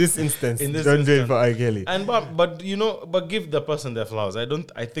 In this instance, In this don't do it instance. for R. Kelly. And but give the person their flowers.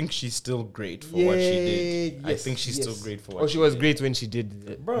 I think she's still great for what she did. I think she's still great for what she was great when she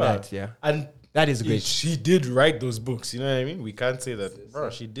did Bruh. that, yeah. And That is great. she did write those books, you know what I mean? We can't say that, bro,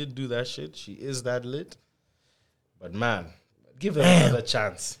 she did do that shit. She is that lit. But man, give them another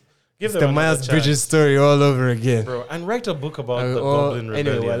chance. Give them The another Miles chance, Bridges story all over again. bro. And write a book about the Goblin Rebellion.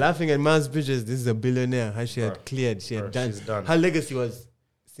 Anyway, we're laughing at Miles Bridges. This is a billionaire. How she had Bruh. cleared, she had Bruh, done. she's done. Her legacy was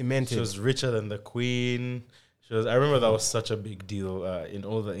cemented. She was richer than the Queen. I remember that was such a big deal in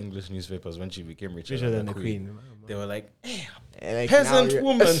all the English newspapers when she became richer than the Queen. They were like, Like, peasant now you-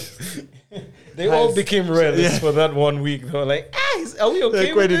 woman. They all became royalists for that 1 week. They were like, are we okay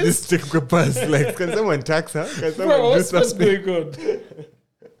Like, where with did this? this stick pass? Like, can someone tax her? Can someone Bro, do what's something? going on?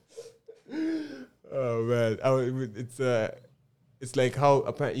 Oh man, it's like how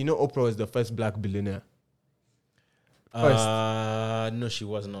apparently Oprah was the first black billionaire. No, she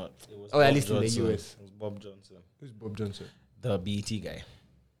was not. It was At least in the US. It was Bob Johnson, Who's Bob Johnson? the BET guy.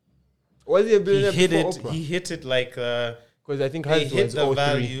 Was he a He billionaire hit before it. Oprah? He hit it like Because I think he hers hit was the 03.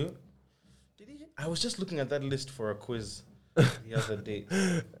 value. Did he? I was just looking at that list for a quiz the other day.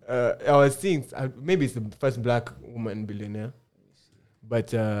 I was seeing maybe it's the first black woman billionaire, but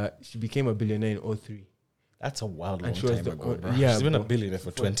she became a billionaire in 03. That's a wild long And she was time the ago, bro. yeah, She's been a bro. billionaire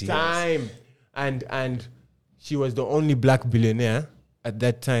for 20 years. Time, and she was the only black billionaire at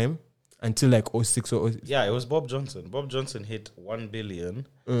that time until like 06 or 06. Yeah, it was Bob Johnson. Bob Johnson hit 1 billion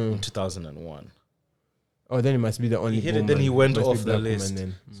in 2001. Oh, then it must be the only. He hit it, woman. then he went Must be off the black woman list.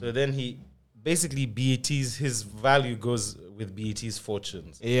 then. So then he basically his value goes with BET's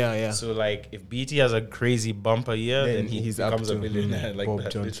fortunes. Yeah. So like if BET has a crazy bumper year, then he's becomes up a to billionaire like Bob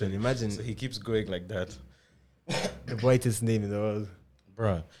that. Johnson. literally. Imagine So he keeps going like that. the whitest name in the world.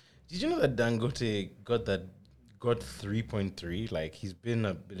 Bruh. Did you know that Dangote got 3.3? Like he's been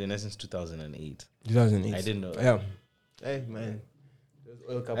a billionaire since 2008. 2008. I didn't know that. Yeah. Hey man. Those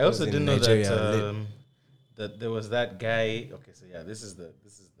oil I couples also in didn't know Nigeria are that lit. that there was that guy. Okay, so yeah, this is the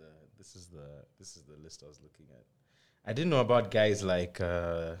list I was looking at. I didn't know about guys like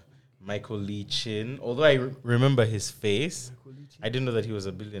Michael Lee Chin, although I remember his face. I didn't know that he was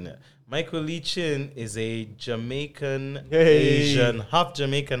a billionaire. Michael Lee Chin is a Jamaican Asian, half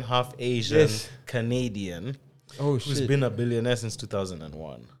Jamaican, half Asian Canadian Oh who's shit. been a billionaire since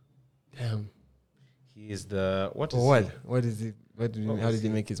 2001. Damn. He is the what is For what? he? What is it? How did he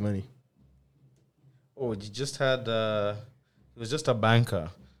make his money? Oh, he just had. He was just a banker,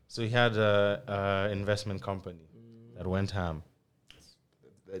 so he had a investment company that went ham.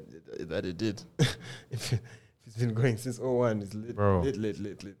 That it did. if it's been going since 01, it's lit. Bro.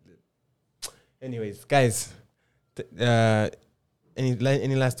 Lit. Anyways, guys,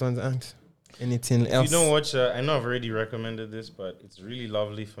 any last ones, Aunt? Anything If else? you don't watch, I know I've already recommended this, but it's really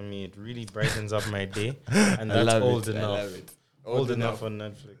lovely for me. It really brightens up my day, and I that's love old it. I enough. love it. Old enough on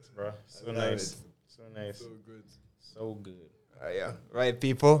Netflix, bro. So love nice, it. so nice. So good. So good. Yeah. Right,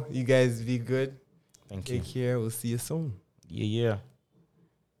 people. You guys be good. Thank you. Take care. We'll see you soon. Yeah.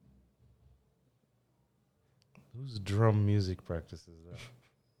 Whose drum music practices that?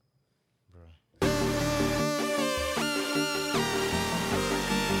 Bro.